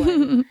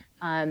table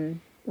and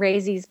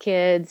raise these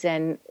kids,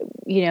 and,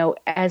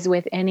 as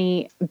with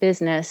any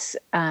business,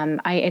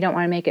 I don't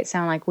want to make it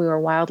sound like we were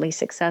wildly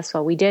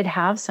successful. We did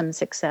have some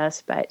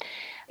success, but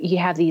you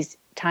have these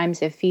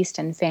times of feast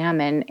and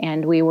famine,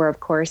 and we were, of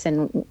course,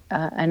 in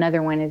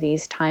another one of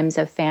these times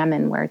of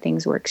famine where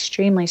things were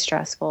extremely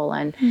stressful.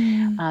 And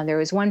there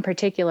was one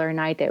particular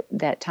night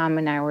that Tom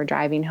and I were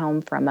driving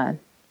home from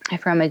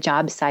a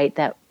job site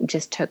that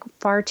just took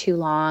far too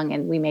long,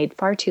 and we made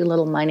far too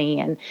little money,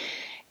 and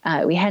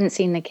we hadn't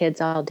seen the kids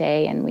all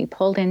day, and we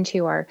pulled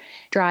into our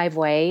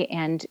driveway,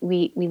 and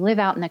we live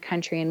out in the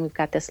country, and we've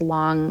got this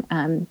long,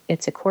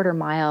 it's a 1/4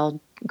 mile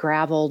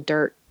gravel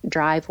dirt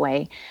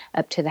driveway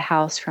up to the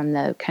house from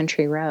the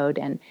country road.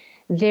 And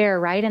there,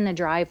 right in the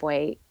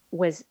driveway,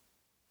 was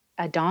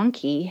a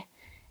donkey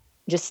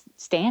just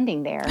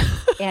standing there.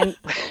 And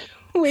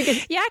we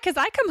just... Yeah, because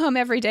I come home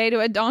every day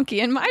to a donkey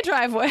in my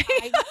driveway.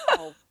 I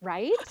know,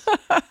 right?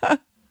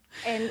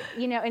 And,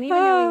 and even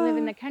though we live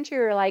in the country,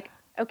 we're like,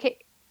 okay,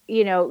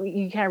 you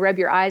kind of rub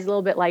your eyes a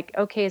little bit like,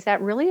 okay, is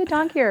that really a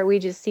donkey, or are we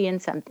just seeing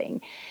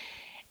something?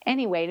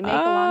 Anyway, to make a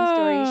long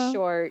story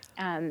short,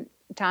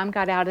 Tom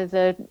got out of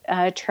the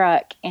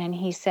truck, and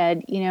he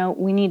said,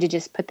 we need to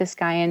just put this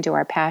guy into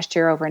our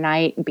pasture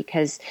overnight,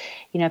 because,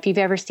 if you've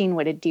ever seen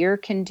what a deer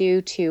can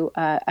do to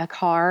a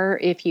car,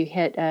 if you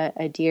hit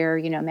a deer,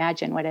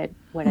 imagine what a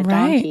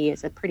donkey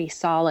is, a pretty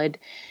solid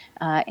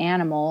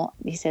animal.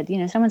 He said,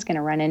 someone's going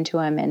to run into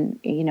him, and,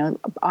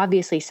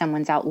 obviously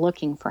someone's out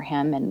looking for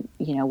him, and,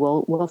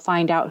 we'll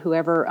find out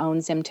whoever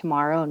owns him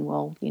tomorrow, and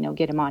we'll,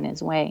 get him on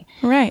his way.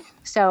 Right.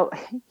 So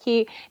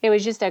it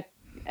was just I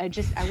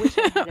wish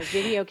I had a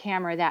video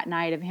camera that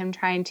night of him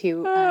trying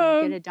to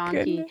get a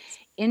donkey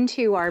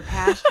into our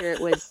pasture.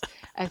 It was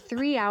a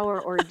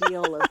 3-hour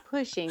ordeal of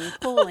pushing,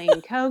 pulling,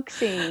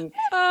 coaxing.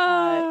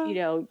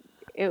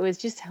 It was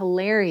just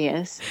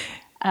hilarious.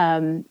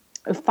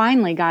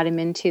 Finally got him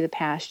into the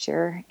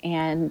pasture,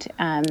 and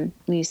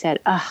we said,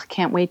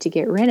 can't wait to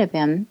get rid of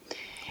him.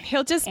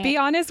 He'll just be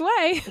on his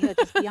way. He'll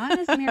just be on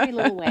his merry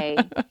little way.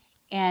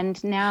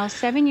 And now,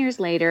 7 years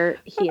later,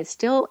 he is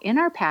still in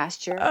our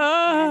pasture.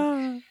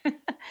 Oh,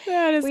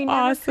 that is we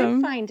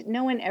awesome. Never could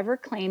no one ever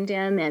claimed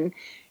him.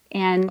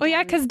 And oh,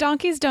 yeah, because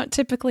donkeys don't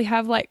typically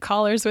have like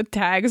collars with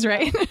tags,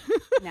 right?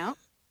 No,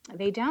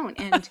 they don't.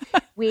 And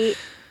we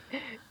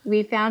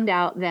found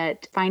out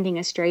that finding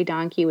a stray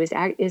donkey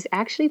is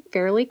actually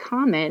fairly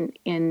common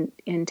in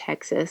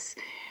Texas.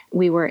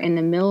 We were in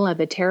the middle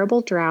of a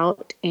terrible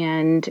drought,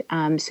 and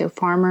so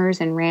farmers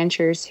and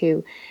ranchers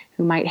who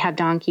might have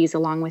donkeys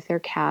along with their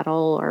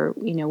cattle or,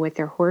 with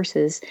their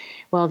horses,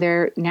 well,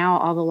 now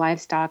all the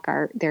livestock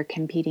they're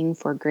competing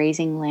for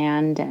grazing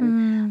land,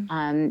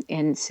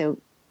 and so,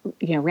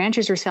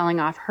 ranchers were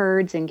selling off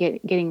herds and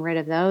getting rid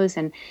of those,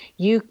 and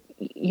you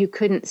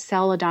couldn't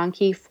sell a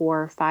donkey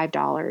for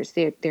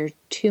 $5. There's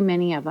too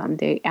many of them.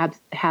 They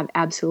have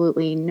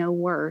absolutely no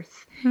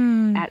worth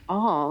at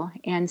all.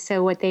 And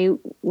so what they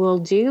will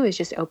do is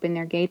just open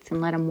their gates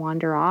and let them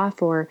wander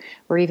off, or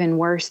even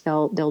worse,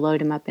 they'll load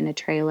them up in a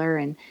trailer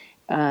and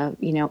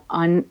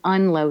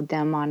unload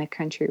them on a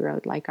country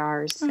road like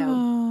ours.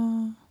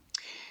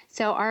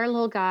 So our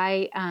little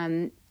guy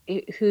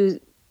who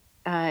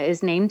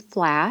is named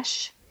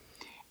Flash.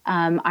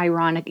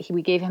 ironic.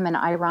 We gave him an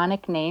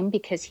ironic name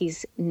because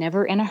he's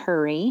never in a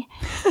hurry.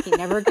 He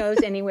never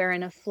goes anywhere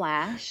in a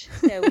flash.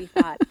 So we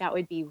thought that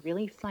would be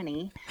really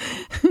funny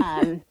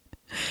as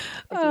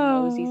he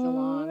moseys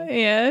along.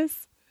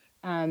 Yes.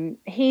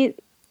 He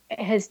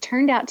has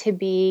turned out to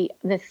be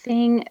the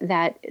thing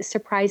that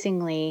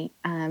surprisingly,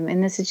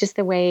 and this is just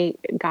the way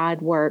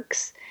God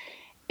works,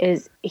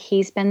 is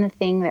he's been the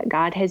thing that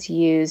God has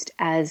used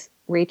as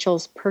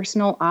Rachel's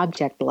personal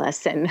object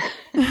lesson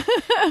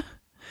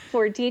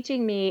for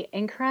teaching me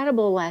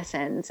incredible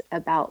lessons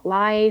about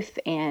life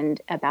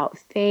and about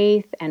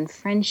faith and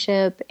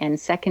friendship and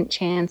second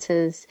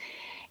chances.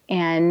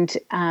 And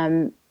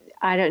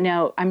I don't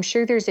know, I'm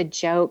sure there's a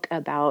joke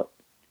about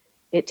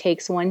it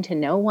takes one to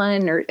know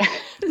one, or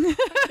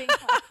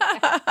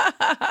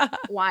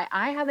why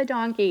I have a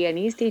donkey and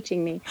he's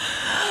teaching me.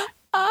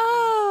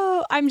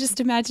 Oh, I'm just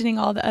imagining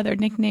all the other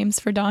nicknames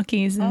for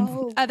donkeys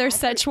and other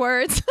such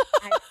words.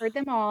 I've heard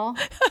them all.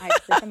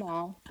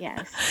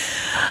 Yes.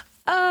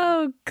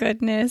 Oh,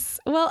 goodness.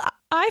 Well,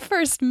 I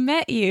first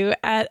met you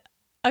at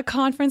a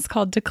conference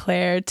called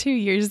Declare 2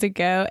 years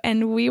ago,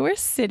 and we were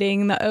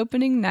sitting the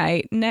opening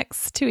night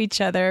next to each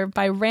other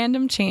by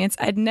random chance.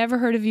 I'd never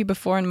heard of you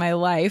before in my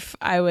life.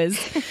 I was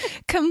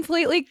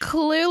completely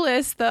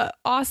clueless, the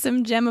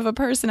awesome gem of a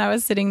person I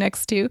was sitting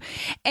next to.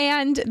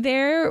 And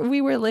there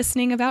we were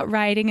listening about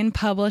writing and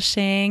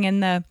publishing,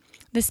 and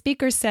the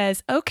speaker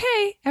says,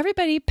 okay,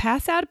 everybody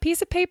pass out a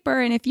piece of paper.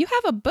 And if you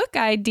have a book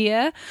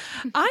idea,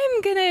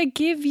 I'm going to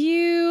give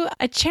you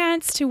a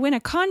chance to win a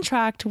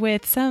contract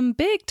with some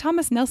big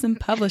Thomas Nelson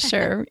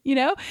publisher, you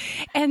know?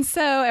 And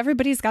so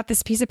everybody's got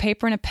this piece of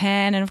paper and a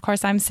pen. And of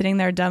course, I'm sitting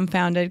there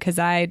dumbfounded because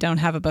I don't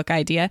have a book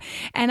idea.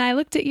 And I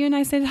looked at you and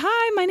I said,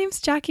 hi, my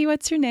name's Jackie.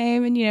 What's your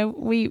name? And, you know,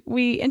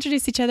 we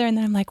introduced each other. And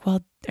then I'm like,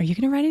 well, are you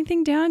going to write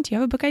anything down? Do you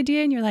have a book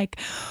idea? And you're like,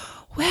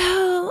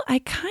 well, I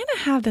kind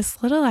of have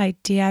this little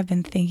idea I've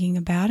been thinking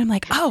about. I'm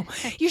like, oh,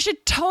 you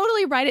should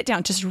totally write it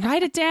down. Just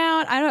write it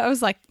down. I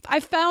was like,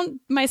 I found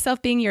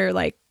myself being your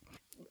like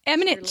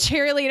eminent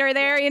cheerleader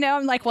there. You know,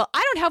 I'm like, well,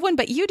 I don't have one,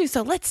 but you do.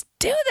 So let's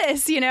do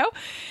this, you know?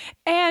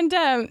 And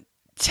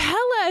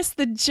tell us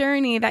the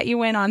journey that you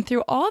went on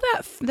through all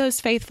those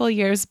faithful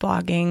years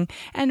blogging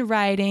and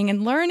writing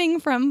and learning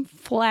from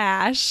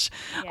Flash,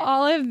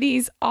 all of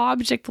these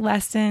object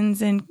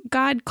lessons, and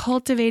God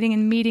cultivating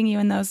and meeting you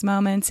in those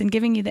moments and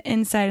giving you the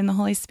insight and the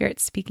Holy Spirit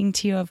speaking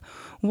to you of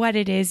what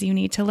it is you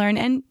need to learn.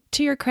 And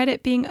to your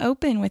credit, being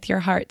open with your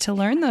heart to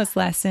learn those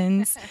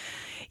lessons.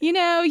 You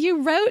know,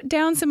 you wrote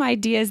down some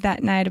ideas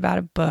that night about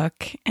a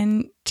book,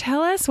 and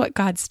tell us what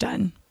God's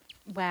done.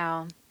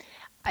 Wow.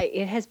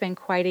 It has been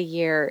quite a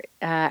year.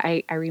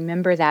 I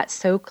remember that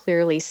so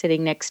clearly,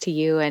 sitting next to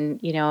you, and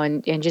you know,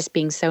 and just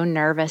being so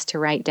nervous to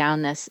write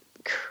down this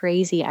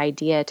crazy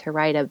idea to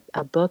write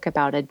a book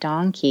about a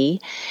donkey,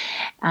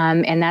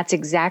 and that's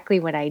exactly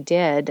what I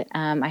did.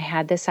 I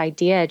had this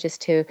idea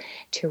just to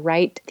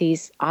write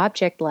these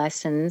object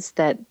lessons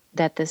that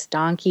this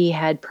donkey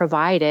had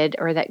provided,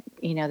 or that,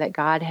 you know, that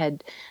God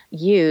had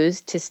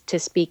used to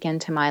speak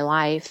into my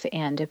life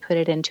and to put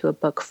it into a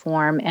book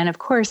form. And of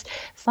course,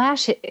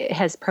 Flash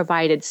has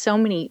provided so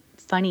many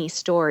funny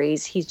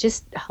stories. He's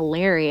just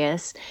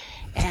hilarious.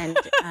 And,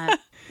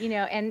 you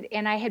know,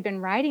 and I had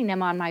been writing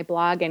them on my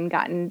blog and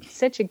gotten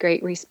such a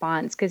great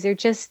response, because they're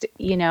just,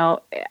 you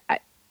know,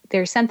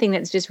 there's something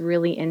that's just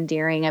really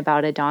endearing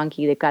about a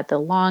donkey. They've got the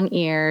long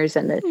ears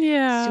and the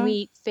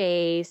sweet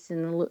face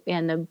and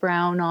the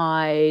brown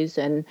eyes,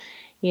 and,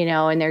 you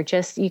know, and they're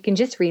just, you can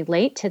just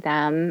relate to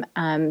them,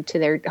 to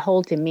their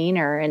whole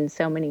demeanor in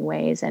so many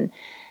ways. And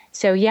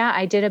so, yeah,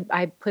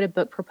 I put a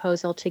book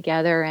proposal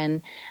together,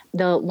 and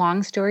the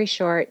long story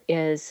short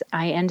is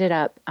I ended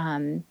up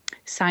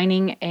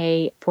signing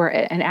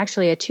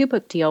actually a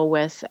 2-book deal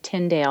with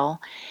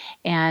Tyndale,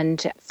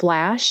 and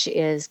Flash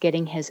is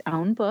getting his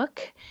own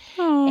book.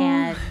 Aww.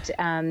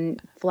 And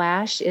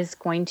Flash is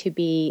going to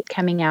be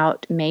coming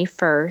out May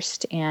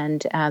 1st,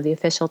 and the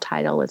official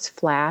title is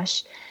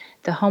Flash,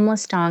 the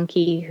Homeless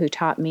Donkey Who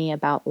Taught Me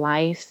About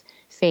Life,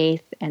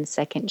 Faith, and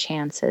Second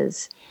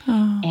Chances.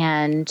 Oh.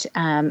 And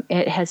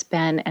it has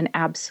been an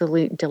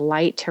absolute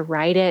delight to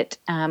write it.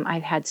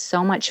 I've had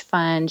so much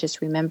fun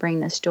just remembering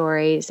the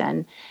stories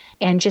and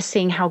just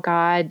seeing how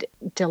God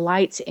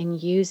delights in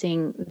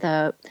using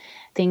the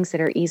things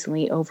that are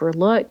easily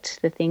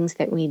overlooked, the things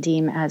that we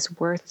deem as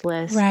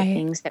worthless, the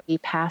things that we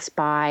pass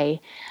by.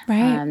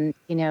 Right.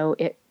 You know,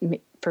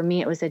 for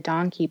me, it was a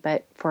donkey,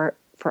 but for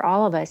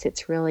all of us,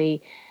 it's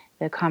really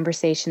the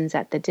conversations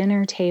at the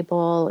dinner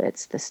table,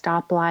 it's the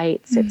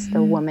stoplights, it's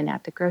the woman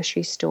at the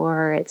grocery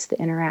store, it's the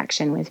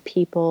interaction with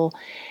people,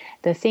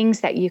 the things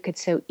that you could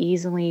so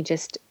easily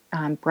just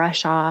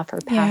brush off or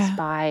pass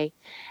by.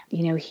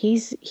 You know,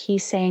 he's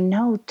saying,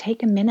 no,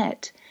 take a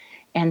minute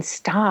and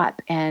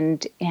stop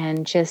and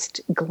just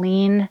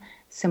glean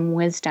some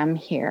wisdom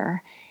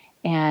here.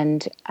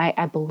 And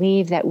I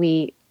believe that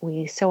we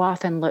so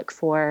often look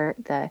for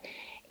the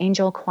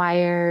angel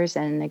choirs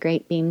and the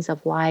great beams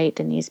of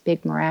light and these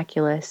big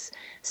miraculous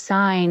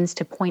signs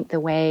to point the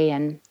way.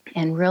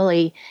 And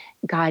really,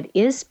 God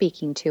is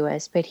speaking to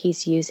us, but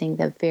he's using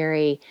the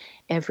very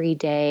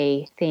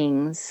everyday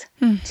things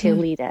to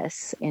lead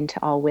us into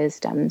all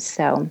wisdom.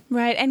 So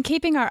right. And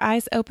keeping our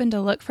eyes open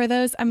to look for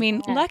those. I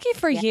mean, lucky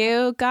for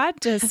you, God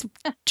just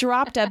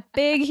dropped a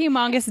big,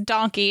 humongous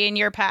donkey in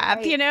your path,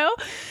 Right. you know?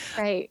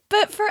 Right.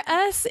 But for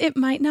us, it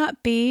might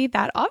not be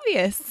that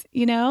obvious,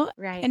 you know?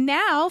 Right. And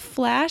now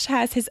Flash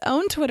has his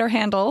own Twitter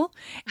handle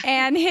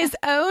and his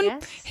own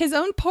Yes. his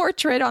own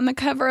portrait on the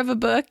cover of a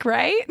book,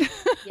 right?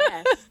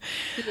 Yes,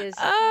 he is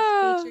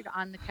Oh. he's featured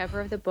on the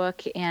cover of the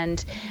book,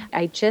 and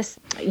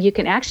you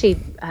can actually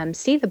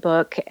see the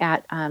book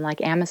at like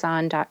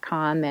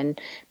Amazon.com and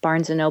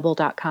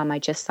BarnesandNoble.com. I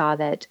just saw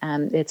that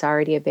it's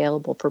already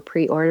available for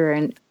pre-order,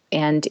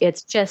 and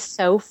it's just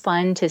so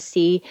fun to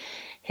see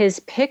his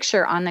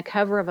picture on the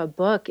cover of a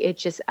book.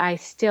 I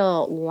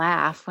still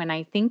laugh when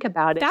I think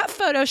about it. That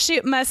photo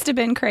shoot must have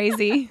been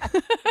crazy.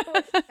 It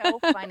was so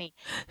funny.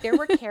 There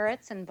were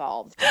carrots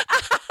involved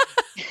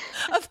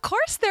Of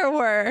course there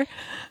were.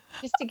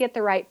 just to get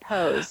the right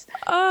pose.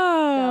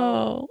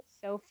 Oh.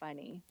 So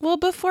funny. Well,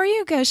 before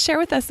you go, share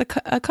with us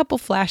a couple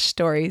Flash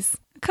stories.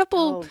 A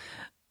couple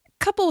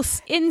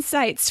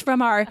insights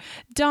from our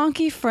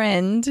donkey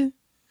friend.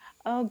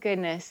 Oh,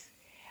 goodness.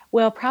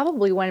 Well,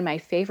 probably one of my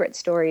favorite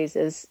stories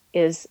is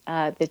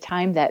the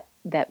time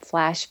that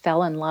Flash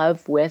fell in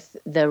love with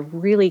the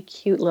really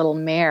cute little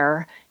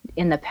mare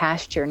in the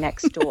pasture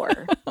next door.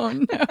 Oh,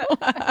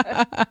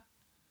 no.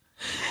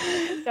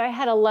 So I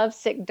had a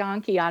lovesick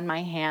donkey on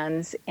my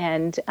hands,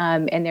 and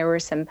there were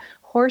some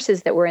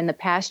horses that were in the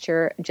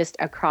pasture just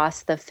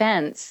across the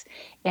fence,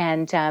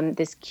 and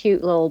this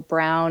cute little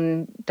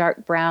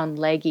dark brown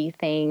leggy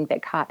thing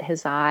that caught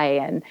his eye.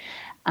 And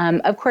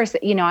of course,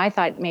 I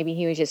thought maybe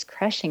he was just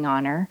crushing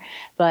on her,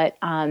 but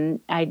I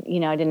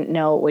didn't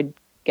know it would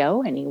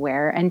go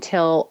anywhere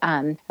until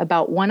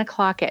about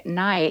 1:00 at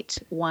night,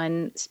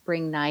 one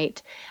spring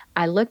night.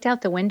 I looked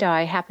out the window.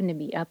 I happened to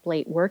be up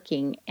late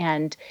working,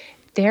 and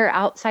there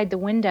outside the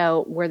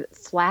window were the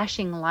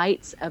flashing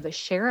lights of a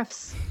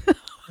sheriff's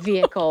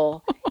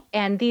vehicle.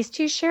 And these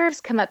two sheriffs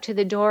come up to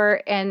the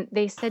door, and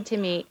they said to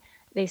me,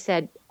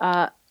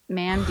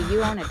 ma'am, do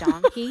you own a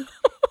donkey?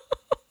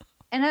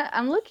 And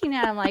I'm looking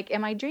at him like,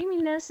 am I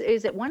dreaming this?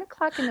 Is it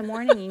 1:00 in the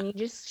morning and you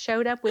just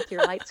showed up with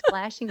your lights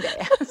flashing to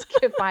ask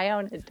if I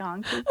own a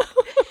donkey?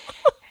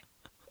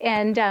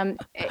 And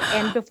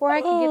before I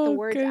could get the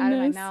words out of my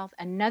goodness. mouth,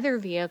 another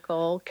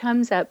vehicle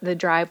comes up the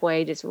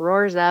driveway, just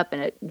roars up,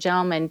 and a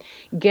gentleman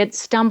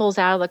stumbles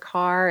out of the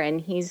car, and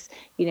he's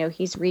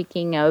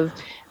reeking of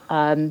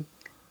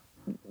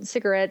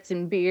cigarettes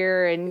and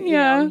beer, and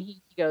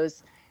he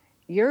goes,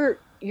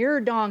 Your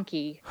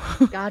donkey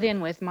got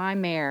in with my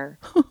mare,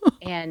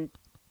 and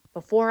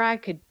before I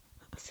could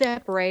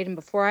separate and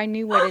before I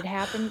knew what had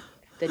happened,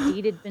 the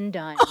deed had been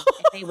done.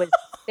 And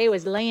they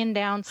was laying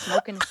down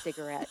smoking a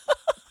cigarette.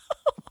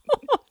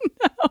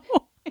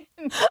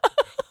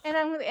 And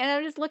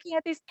I'm just looking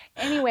at these.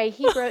 Anyway,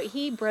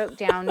 he broke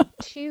down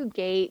 2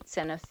 gates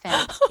and a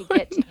fence to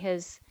get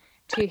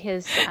to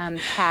his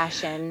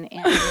passion,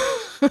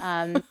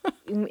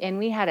 and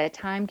we had a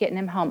time getting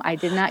him home. I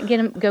did not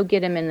go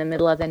get him in the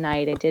middle of the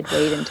night. I did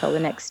wait until the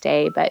next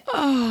day, but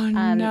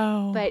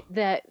no. But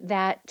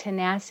that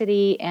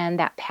tenacity and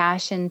that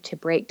passion to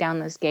break down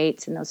those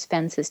gates and those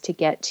fences to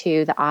get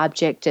to the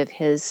object of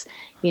his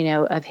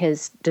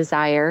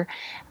desire,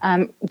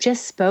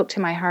 just spoke to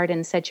my heart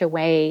in such a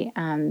way,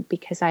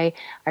 because I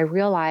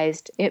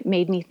realized it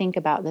made me think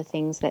about the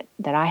things that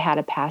I had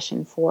a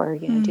passion for.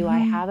 Do I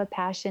have a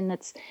passion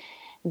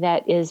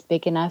that is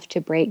big enough to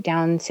break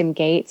down some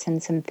gates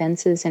and some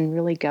fences and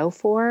really go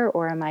for,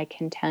 or am I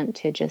content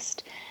to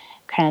just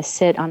kind of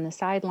sit on the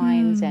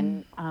sidelines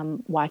and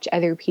watch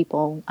other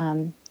people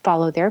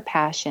follow their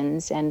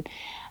passions? And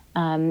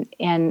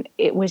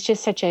it was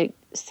just such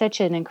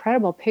an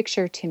incredible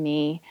picture to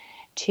me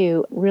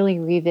to really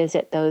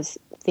revisit those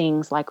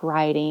things like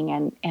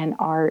writing and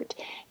art,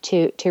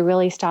 to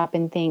really stop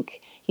and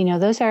think,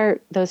 those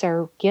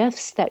are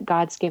gifts that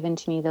God's given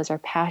to me. Those are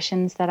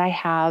passions that I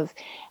have.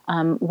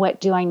 What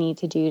do I need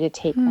to do to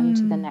take them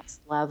to the next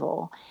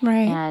level?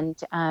 Right.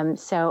 And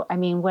so, I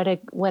mean, what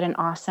an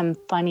awesome,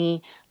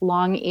 funny,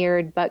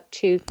 long-eared,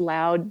 buck-toothed,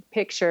 loud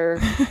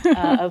picture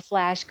of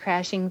Flash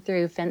crashing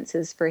through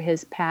fences for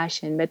his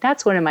passion. But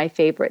that's one of my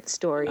favorite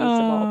stories of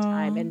all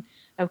time. And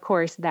of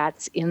course,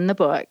 that's in the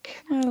book.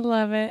 I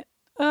love it.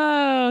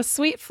 Oh,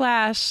 sweet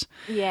Flash.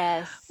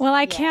 Yes. Well,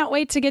 I can't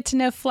wait to get to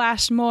know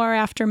Flash more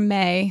after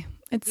May.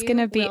 It's going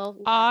to be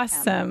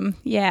awesome.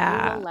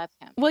 Yeah. You will love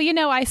him.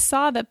 Well, I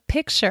saw the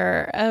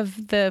picture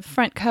of the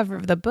front cover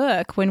of the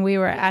book when we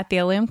were at the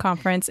Elim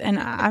conference, and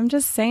I'm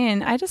just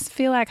saying, I just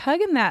feel like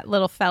hugging that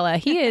little fella.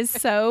 He is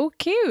so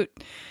cute.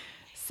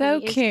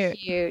 So He is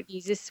cute.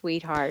 He's a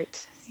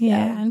sweetheart.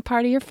 Yeah, and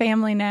part of your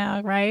family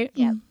now, right?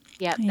 Yep,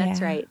 that's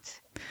Yeah.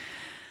 right.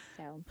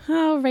 So.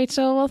 Oh,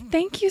 Rachel, well,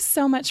 thank you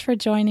so much for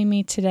joining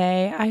me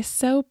today. I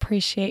so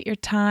appreciate your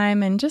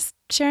time and just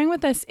sharing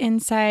with us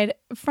insight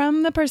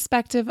from the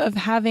perspective of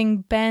having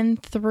been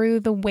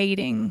through the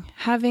waiting,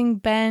 having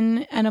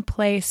been in a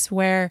place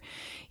where,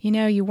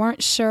 you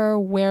weren't sure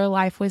where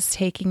life was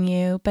taking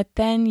you, but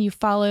then you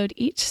followed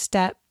each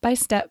step by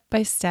step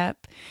by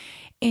step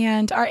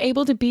and are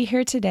able to be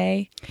here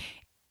today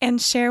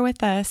and share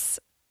with us,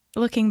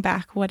 looking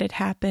back, what had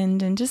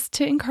happened, and just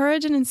to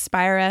encourage and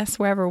inspire us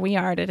wherever we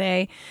are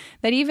today,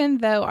 that even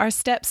though our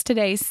steps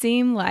today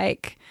seem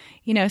like,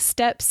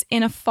 steps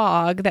in a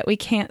fog that we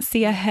can't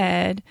see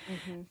ahead,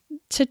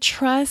 to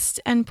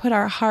trust and put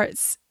our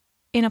hearts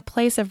in a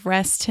place of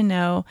rest to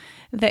know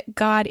that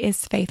God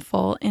is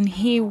faithful and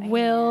He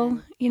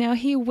will,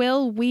 He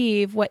will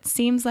weave what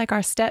seems like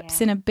our steps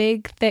in a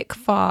big, thick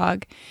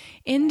fog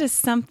into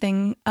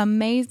something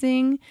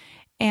amazing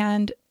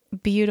and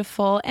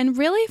beautiful and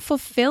really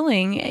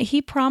fulfilling. He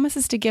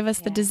promises to give us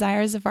the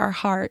desires of our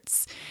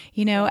hearts,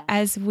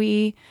 as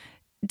we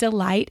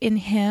delight in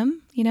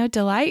Him,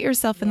 delight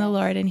yourself in the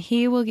Lord, and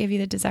He will give you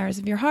the desires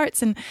of your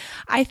hearts. And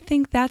I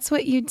think that's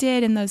what you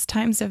did in those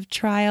times of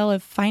trial,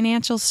 of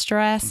financial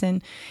stress,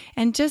 and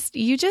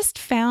you just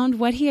found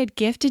what He had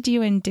gifted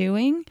you in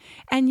doing,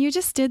 and you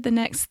just did the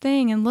next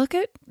thing, and look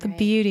at the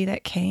beauty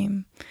that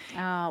came.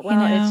 Oh,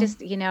 well, it's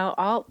just,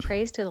 all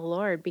praise to the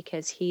Lord,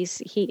 because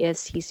He's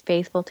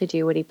faithful to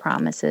do what He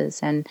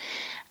promises. And,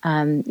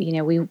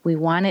 we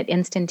want it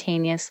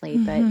instantaneously,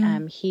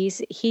 but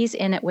He's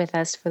in it with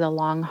us for the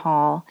long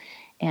haul.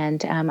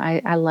 And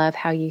I love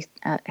how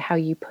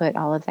you put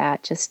all of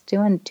that, just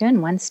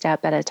doing one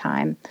step at a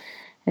time.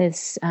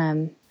 It's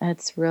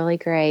really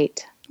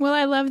great. Well,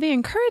 I love the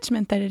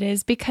encouragement that it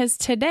is, because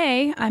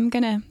today I'm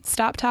going to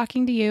stop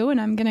talking to you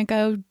and I'm going to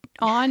go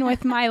on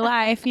with my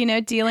life,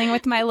 dealing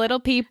with my little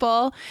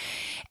people.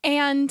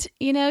 And,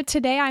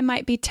 today I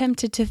might be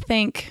tempted to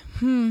think,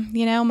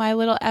 my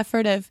little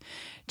effort of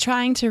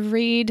trying to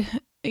read,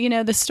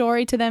 the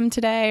story to them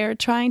today, or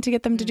trying to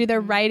get them to do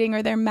their writing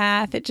or their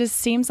math, it just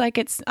seems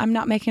like I'm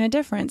not making a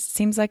difference. It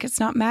seems like it's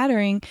not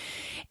mattering.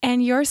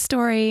 And your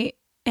story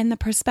and the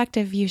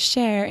perspective you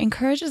share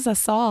encourages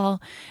us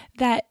all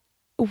that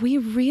we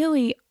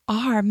really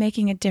are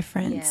making a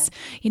difference.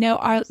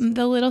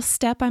 The little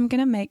step I'm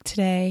going to make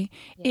today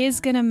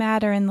is going to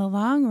matter in the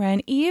long run,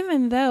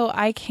 even though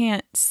I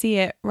can't see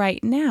it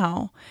right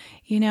now.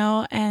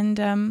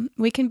 And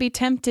we can be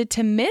tempted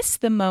to miss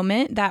the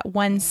moment, that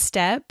one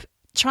step,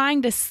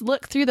 trying to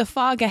look through the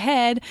fog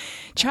ahead,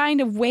 trying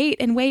to wait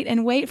and wait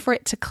and wait for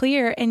it to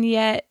clear. And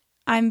yet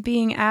I'm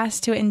being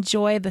asked to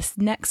enjoy this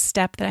next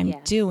step that I'm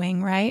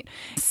doing, right?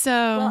 So,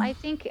 well, I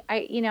think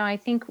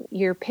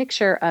your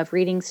picture of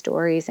reading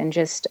stories and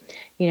just,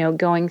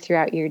 going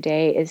throughout your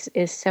day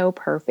is so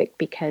perfect,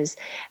 because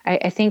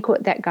I think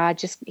that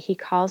God He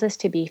calls us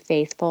to be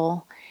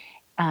faithful.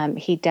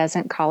 He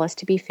doesn't call us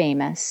to be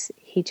famous.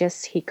 He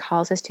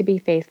calls us to be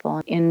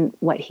faithful in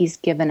what He's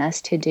given us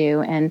to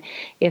do. And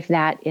if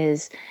that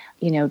is,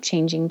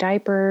 changing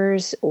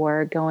diapers,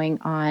 or going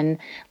on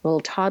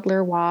little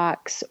toddler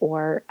walks,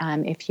 or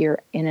if you're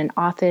in an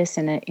office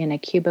in a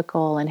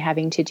cubicle and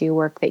having to do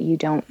work that you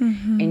don't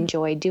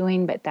enjoy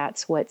doing, but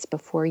that's what's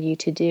before you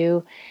to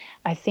do.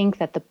 I think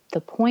that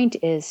the point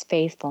is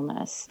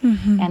faithfulness.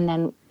 And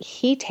then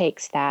He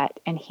takes that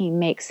and He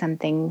makes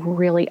something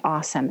really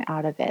awesome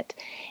out of it.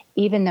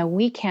 Even though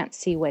we can't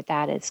see what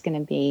that is going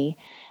to be,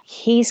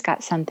 He's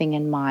got something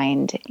in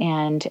mind,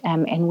 and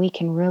we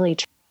can really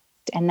trust.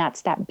 And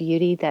that's that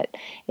beauty that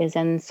is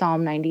in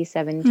Psalm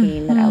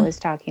 90:17 that I was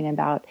talking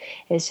about.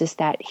 Is just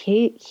that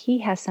He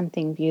has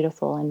something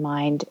beautiful in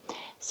mind.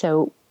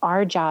 So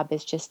our job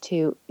is just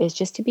to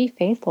be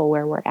faithful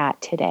where we're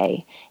at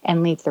today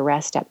and leave the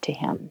rest up to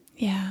Him.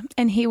 Yeah.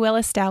 And He will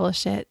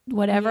establish it.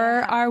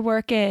 Whatever our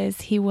work is,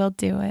 He will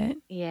do it.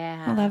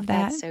 Yeah. I love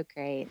that. That's so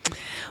great.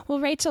 Well,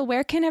 Rachel,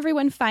 where can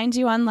everyone find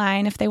you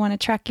online if they want to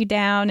track you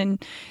down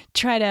and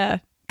try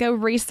to go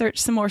research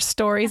some more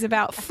stories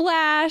about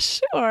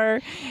Flash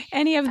or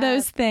any of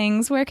those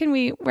things? Where can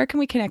we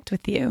connect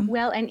with you?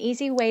 Well, an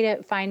easy way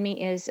to find me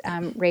is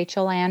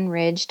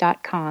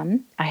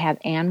RachelAnnRidge.com. I have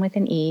Ann with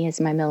an E as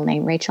my middle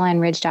name,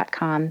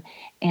 RachelAnnRidge.com.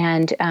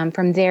 And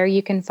from there,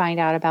 you can find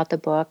out about the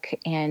book,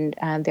 and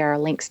there are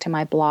links to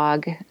my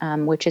blog,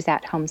 which is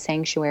at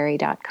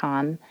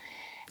homesanctuary.com.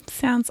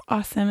 Sounds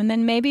awesome. And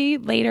then maybe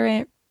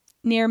later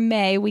near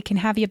May, we can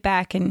have you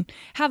back and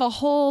have a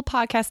whole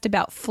podcast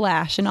about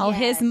Flash and all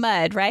his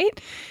mud,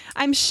 right?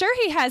 I'm sure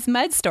he has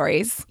mud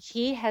stories.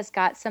 He has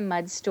got some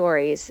mud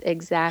stories,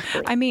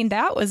 exactly. I mean,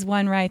 that was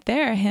one right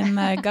there, him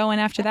going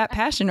after that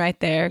passion right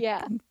there.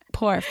 Yeah.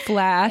 Poor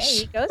Flash. Hey,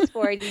 he goes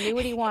for it. He knew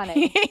what he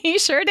wanted. He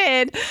sure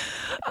did.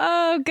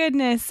 Oh,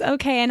 goodness.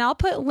 Okay. And I'll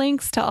put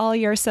links to all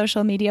your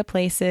social media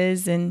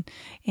places and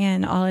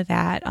all of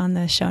that on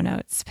the show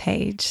notes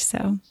page. So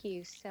thank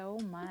you so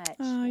much.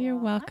 Oh, you're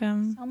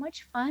welcome. So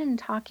much fun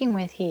talking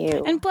with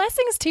you. And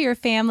blessings to your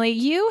family.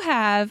 You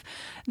have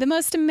the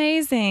most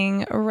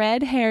amazing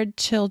red-haired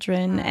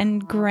children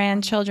and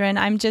grandchildren.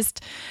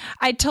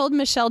 I told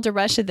Michelle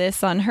DeRusha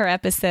this on her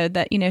episode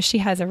that, she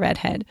has a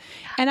redhead.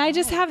 And I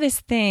just have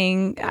this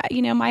thing,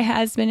 my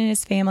husband and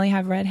his family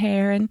have red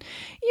hair, and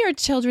your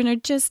children are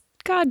just,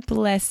 God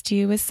blessed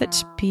you with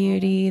such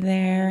beauty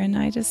there. And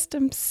I just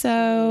am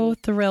so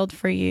thrilled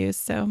for you.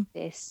 So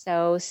it's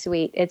so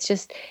sweet. It's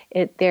just,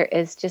 there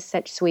is just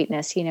such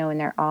sweetness, and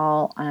they're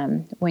all,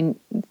 when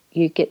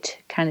you get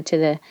kind of to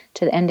the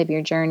end of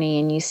your journey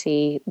and you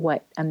see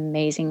what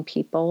amazing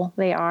people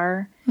they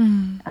are,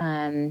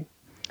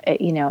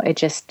 it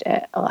just,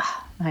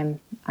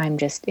 I'm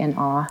just in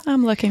awe.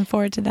 I'm looking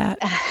forward to that.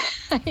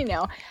 I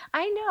know.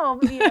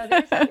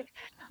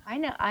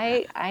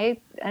 I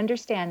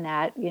understand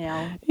that,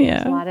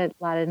 There's a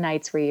lot of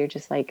nights where you're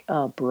just like,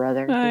 oh,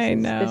 brother,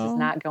 this is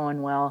not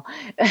going well.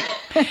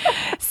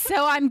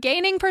 So I'm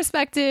gaining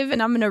perspective,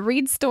 and I'm going to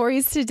read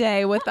stories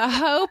today with the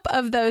hope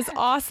of those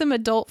awesome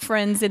adult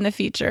friends in the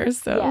future.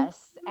 So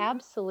yes,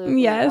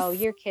 absolutely. Yes. Oh,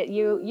 your kid,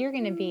 you're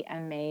going to be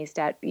amazed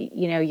at,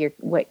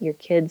 what your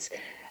kids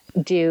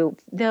do.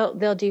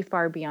 They'll do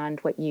far beyond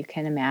what you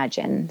can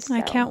imagine. So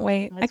I can't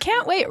wait. I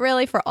can't wait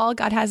really for all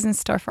God has in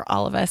store for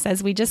all of us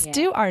as we just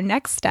do our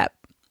next step.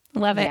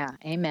 Love it. Yeah.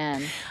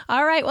 Amen.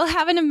 All right. Well,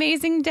 have an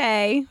amazing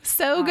day.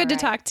 So good to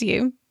talk to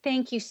you.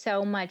 Thank you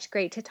so much.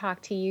 Great to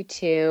talk to you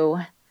too.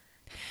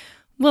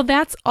 Well,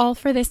 that's all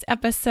for this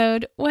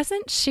episode.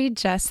 Wasn't she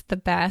just the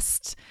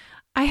best?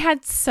 I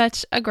had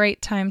such a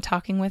great time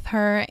talking with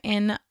her,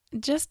 and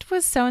just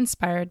was so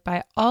inspired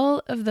by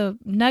all of the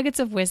nuggets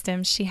of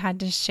wisdom she had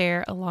to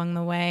share along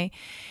the way.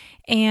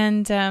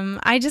 And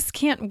I just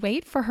can't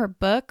wait for her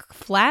book,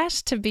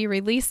 Flash, to be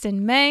released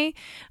in May.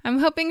 I'm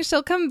hoping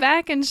she'll come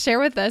back and share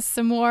with us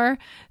some more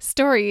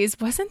stories.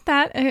 Wasn't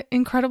that an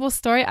incredible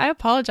story? I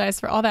apologize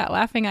for all that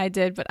laughing I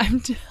did, but I'm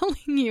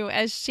telling you,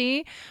 as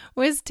she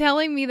was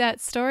telling me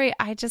that story,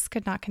 I just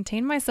could not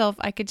contain myself.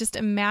 I could just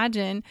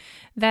imagine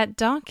that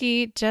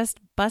donkey just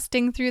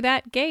busting through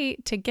that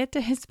gate to get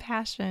to his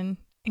passion.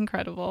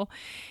 Incredible.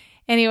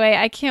 Anyway,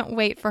 I can't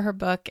wait for her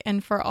book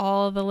and for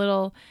all the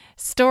little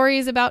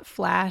stories about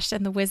Flash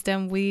and the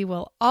wisdom we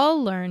will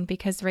all learn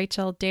because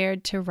Rachel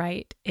dared to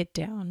write it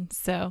down.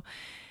 So,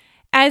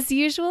 as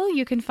usual,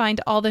 you can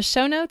find all the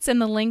show notes and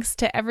the links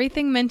to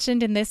everything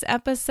mentioned in this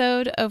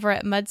episode over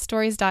at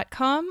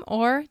mudstories.com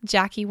or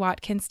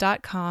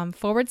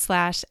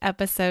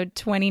JackieWatkins.com/episode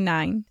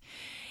 29.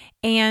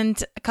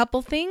 And a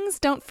couple things,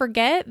 don't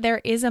forget, there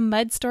is a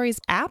Mud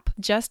Stories app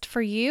just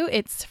for you.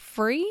 It's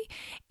free.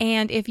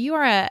 And if you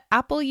are an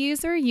Apple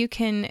user, you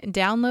can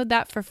download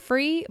that for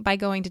free by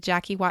going to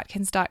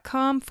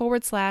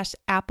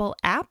JackieWatkins.com/Apple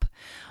app.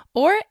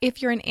 Or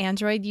if you're an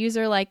Android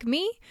user like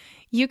me,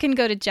 you can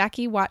go to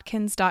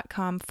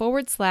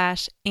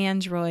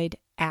JackieWatkins.com/Android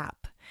app.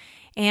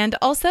 And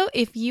also,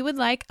 if you would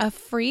like a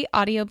free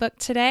audiobook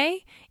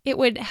today, it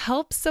would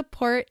help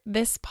support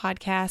this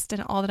podcast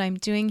and all that I'm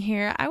doing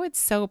here. I would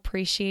so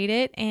appreciate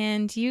it.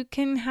 And you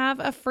can have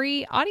a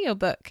free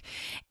audiobook.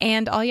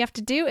 And all you have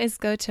to do is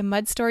go to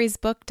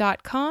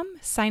mudstoriesbook.com,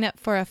 sign up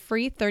for a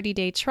free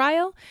 30-day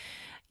trial.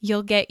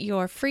 You'll get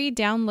your free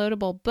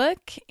downloadable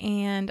book,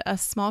 and a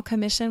small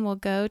commission will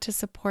go to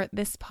support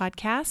this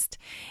podcast.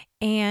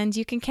 And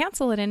you can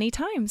cancel at any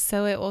time,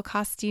 so it will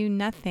cost you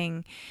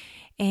nothing.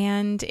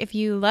 And if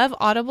you love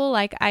Audible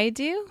like I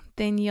do,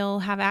 then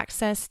you'll have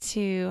access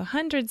to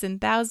hundreds and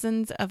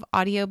thousands of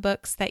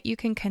audiobooks that you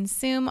can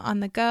consume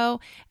on the go.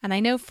 And I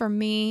know for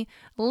me,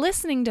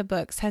 listening to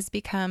books has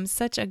become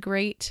such a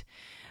great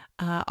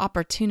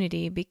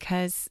opportunity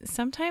because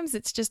sometimes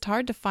it's just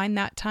hard to find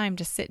that time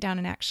to sit down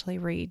and actually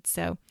read.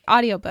 So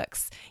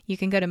audiobooks, you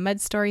can go to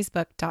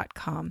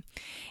mudstoriesbook.com.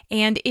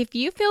 And if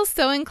you feel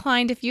so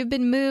inclined, if you've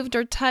been moved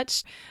or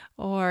touched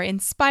or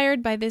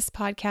inspired by this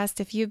podcast,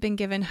 if you've been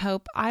given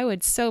hope, I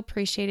would so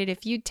appreciate it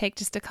if you'd take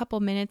just a couple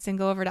minutes and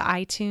go over to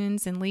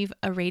iTunes and leave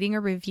a rating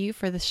or review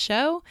for the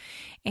show.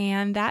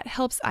 And that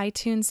helps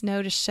iTunes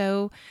know to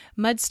show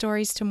Mud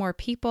Stories to more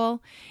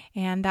people,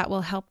 and that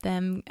will help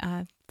them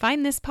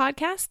find this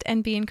podcast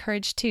and be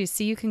encouraged too.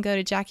 So you can go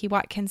to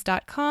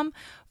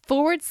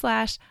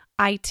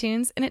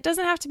JackieWatkins.com/iTunes, and it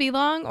doesn't have to be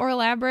long or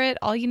elaborate.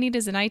 All you need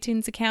is an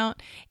iTunes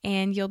account,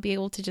 and you'll be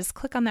able to just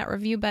click on that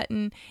review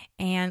button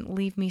and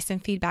leave me some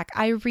feedback.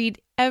 I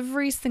read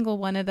every single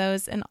one of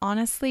those, and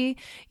honestly,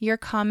 your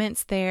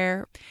comments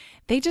there,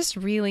 they just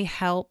really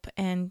help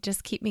and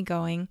just keep me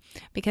going,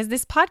 because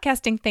this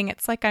podcasting thing,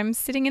 it's like I'm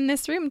sitting in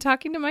this room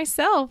talking to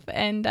myself,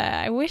 and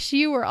I wish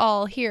you were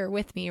all here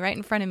with me right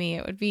in front of me.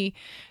 It would be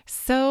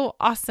so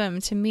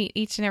awesome to meet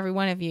each and every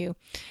one of you.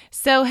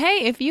 So,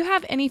 hey, if you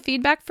have any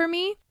feedback for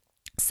me,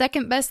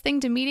 Second best thing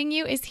to meeting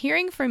you is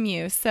hearing from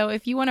you. So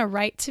if you want to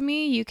write to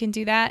me, you can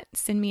do that.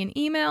 Send me an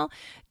email,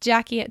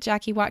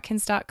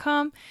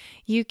 Jackie@JackieWatkins.com.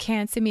 You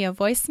can send me a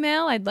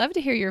voicemail. I'd love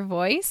to hear your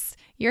voice.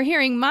 You're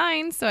hearing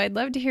mine, so I'd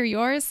love to hear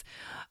yours.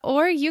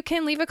 Or you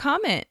can leave a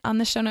comment on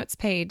the show notes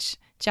page,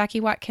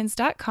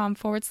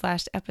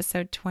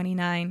 JackieWatkins.com/episode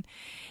 29.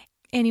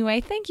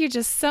 Anyway, thank you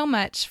just so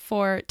much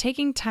for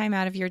taking time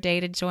out of your day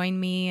to join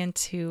me and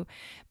to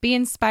be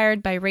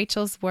inspired by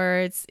Rachel's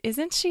words.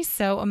 Isn't she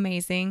so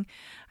amazing?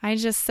 I'm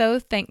just so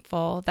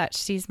thankful that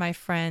she's my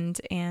friend,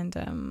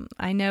 and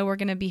I know we're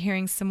going to be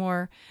hearing some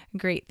more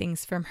great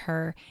things from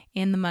her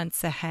in the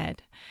months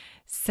ahead.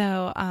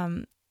 So,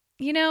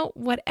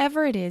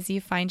 whatever it is you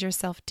find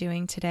yourself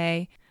doing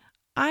today,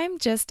 I'm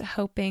just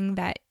hoping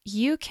that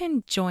you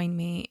can join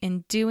me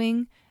in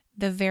doing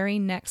the very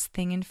next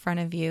thing in front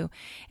of you.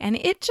 And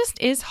it just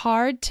is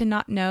hard to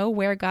not know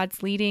where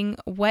God's leading,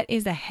 what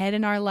is ahead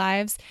in our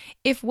lives,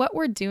 if what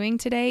we're doing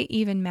today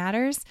even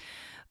matters.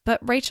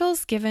 But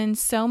Rachel's given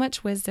so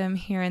much wisdom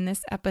here in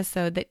this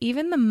episode that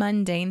even the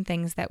mundane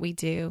things that we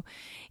do,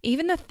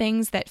 even the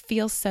things that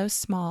feel so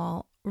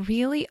small,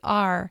 really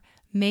are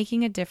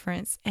making a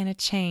difference and a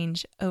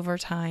change over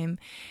time.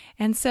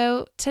 And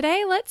so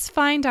today, let's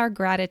find our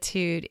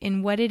gratitude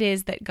in what it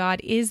is that God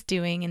is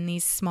doing in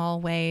these small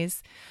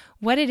ways,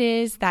 what it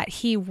is that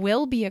He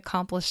will be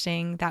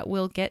accomplishing that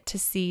we'll get to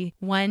see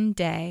one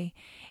day.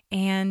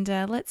 And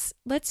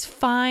let's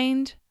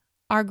find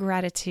our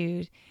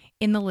gratitude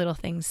in the little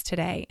things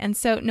today. And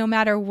so no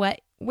matter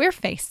what we're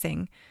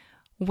facing,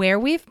 where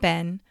we've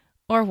been,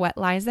 or what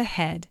lies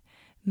ahead,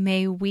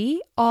 may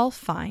we all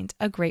find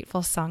a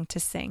grateful song to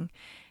sing.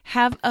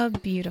 Have a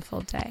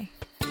beautiful day.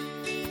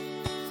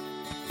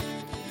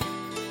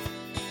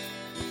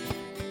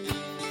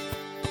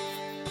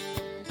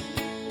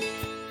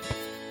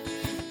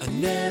 A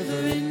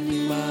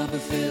never-ending marble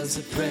fails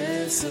to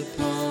press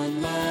upon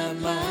my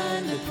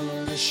mind. I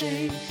pull the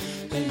shame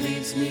that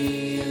leaves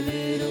me a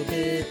little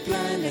bit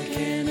blind. I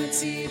cannot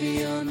see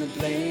beyond the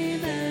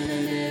blame, and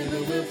I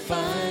never will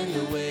find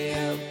a way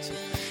out.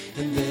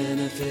 And then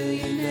I feel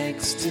you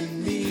next to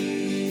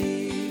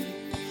me.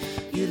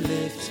 You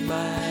lift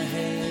my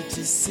head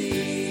to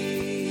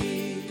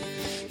see.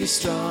 Your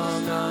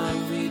strong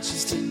arm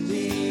reaches to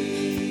me.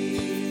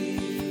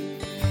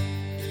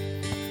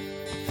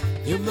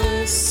 Your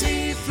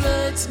mercy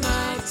floods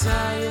my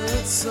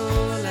tired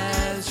soul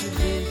as you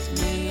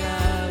lift me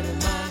out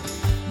of my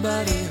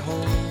muddy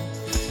hole.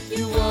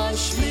 You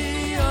wash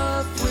me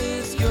off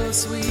with your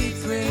sweet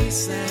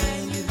grace,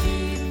 and you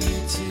lead me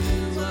to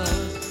a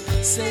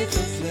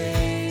safer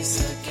place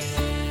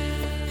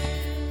again.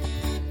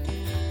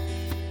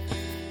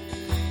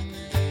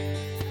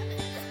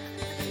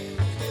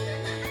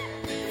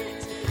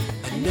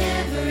 A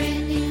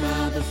never-ending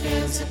marble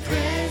fails to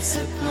press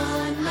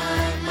upon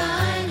my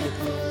mind. I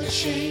pull the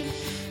shame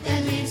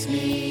that leaves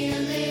me a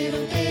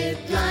little bit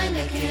blind.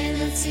 I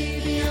cannot see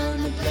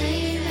beyond the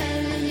blame,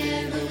 and I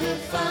never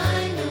will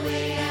find a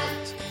way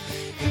out.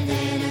 And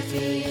then I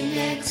feel you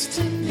next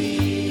to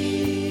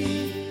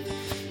me.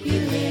 You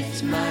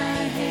lift my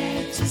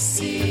head to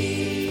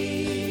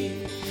see.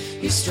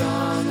 Your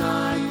strong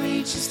arm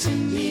reaches to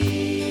me.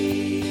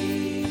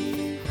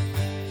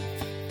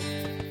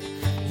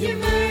 Your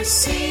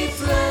mercy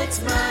floods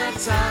my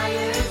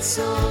tired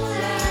soul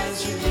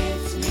as you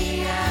lift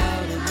me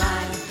out of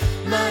my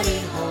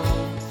muddy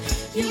hole.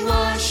 You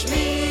wash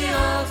me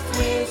off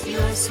with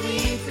your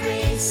sweet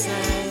grace,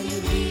 and you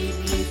lead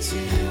me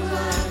to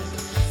a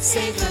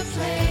safer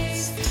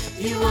place.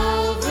 You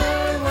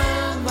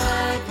overwhelm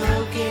my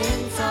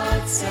broken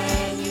thoughts,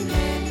 and you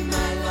mend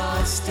my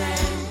lost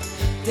and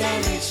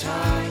damaged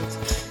heart.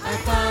 I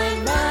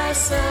find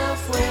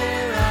myself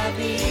where I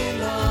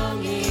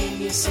belong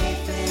in your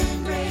safe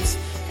embrace.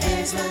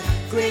 There's a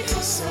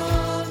grateful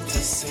song to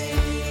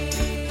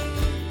sing,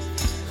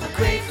 a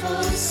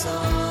grateful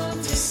song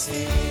to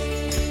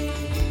sing,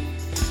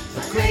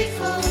 a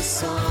grateful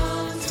song.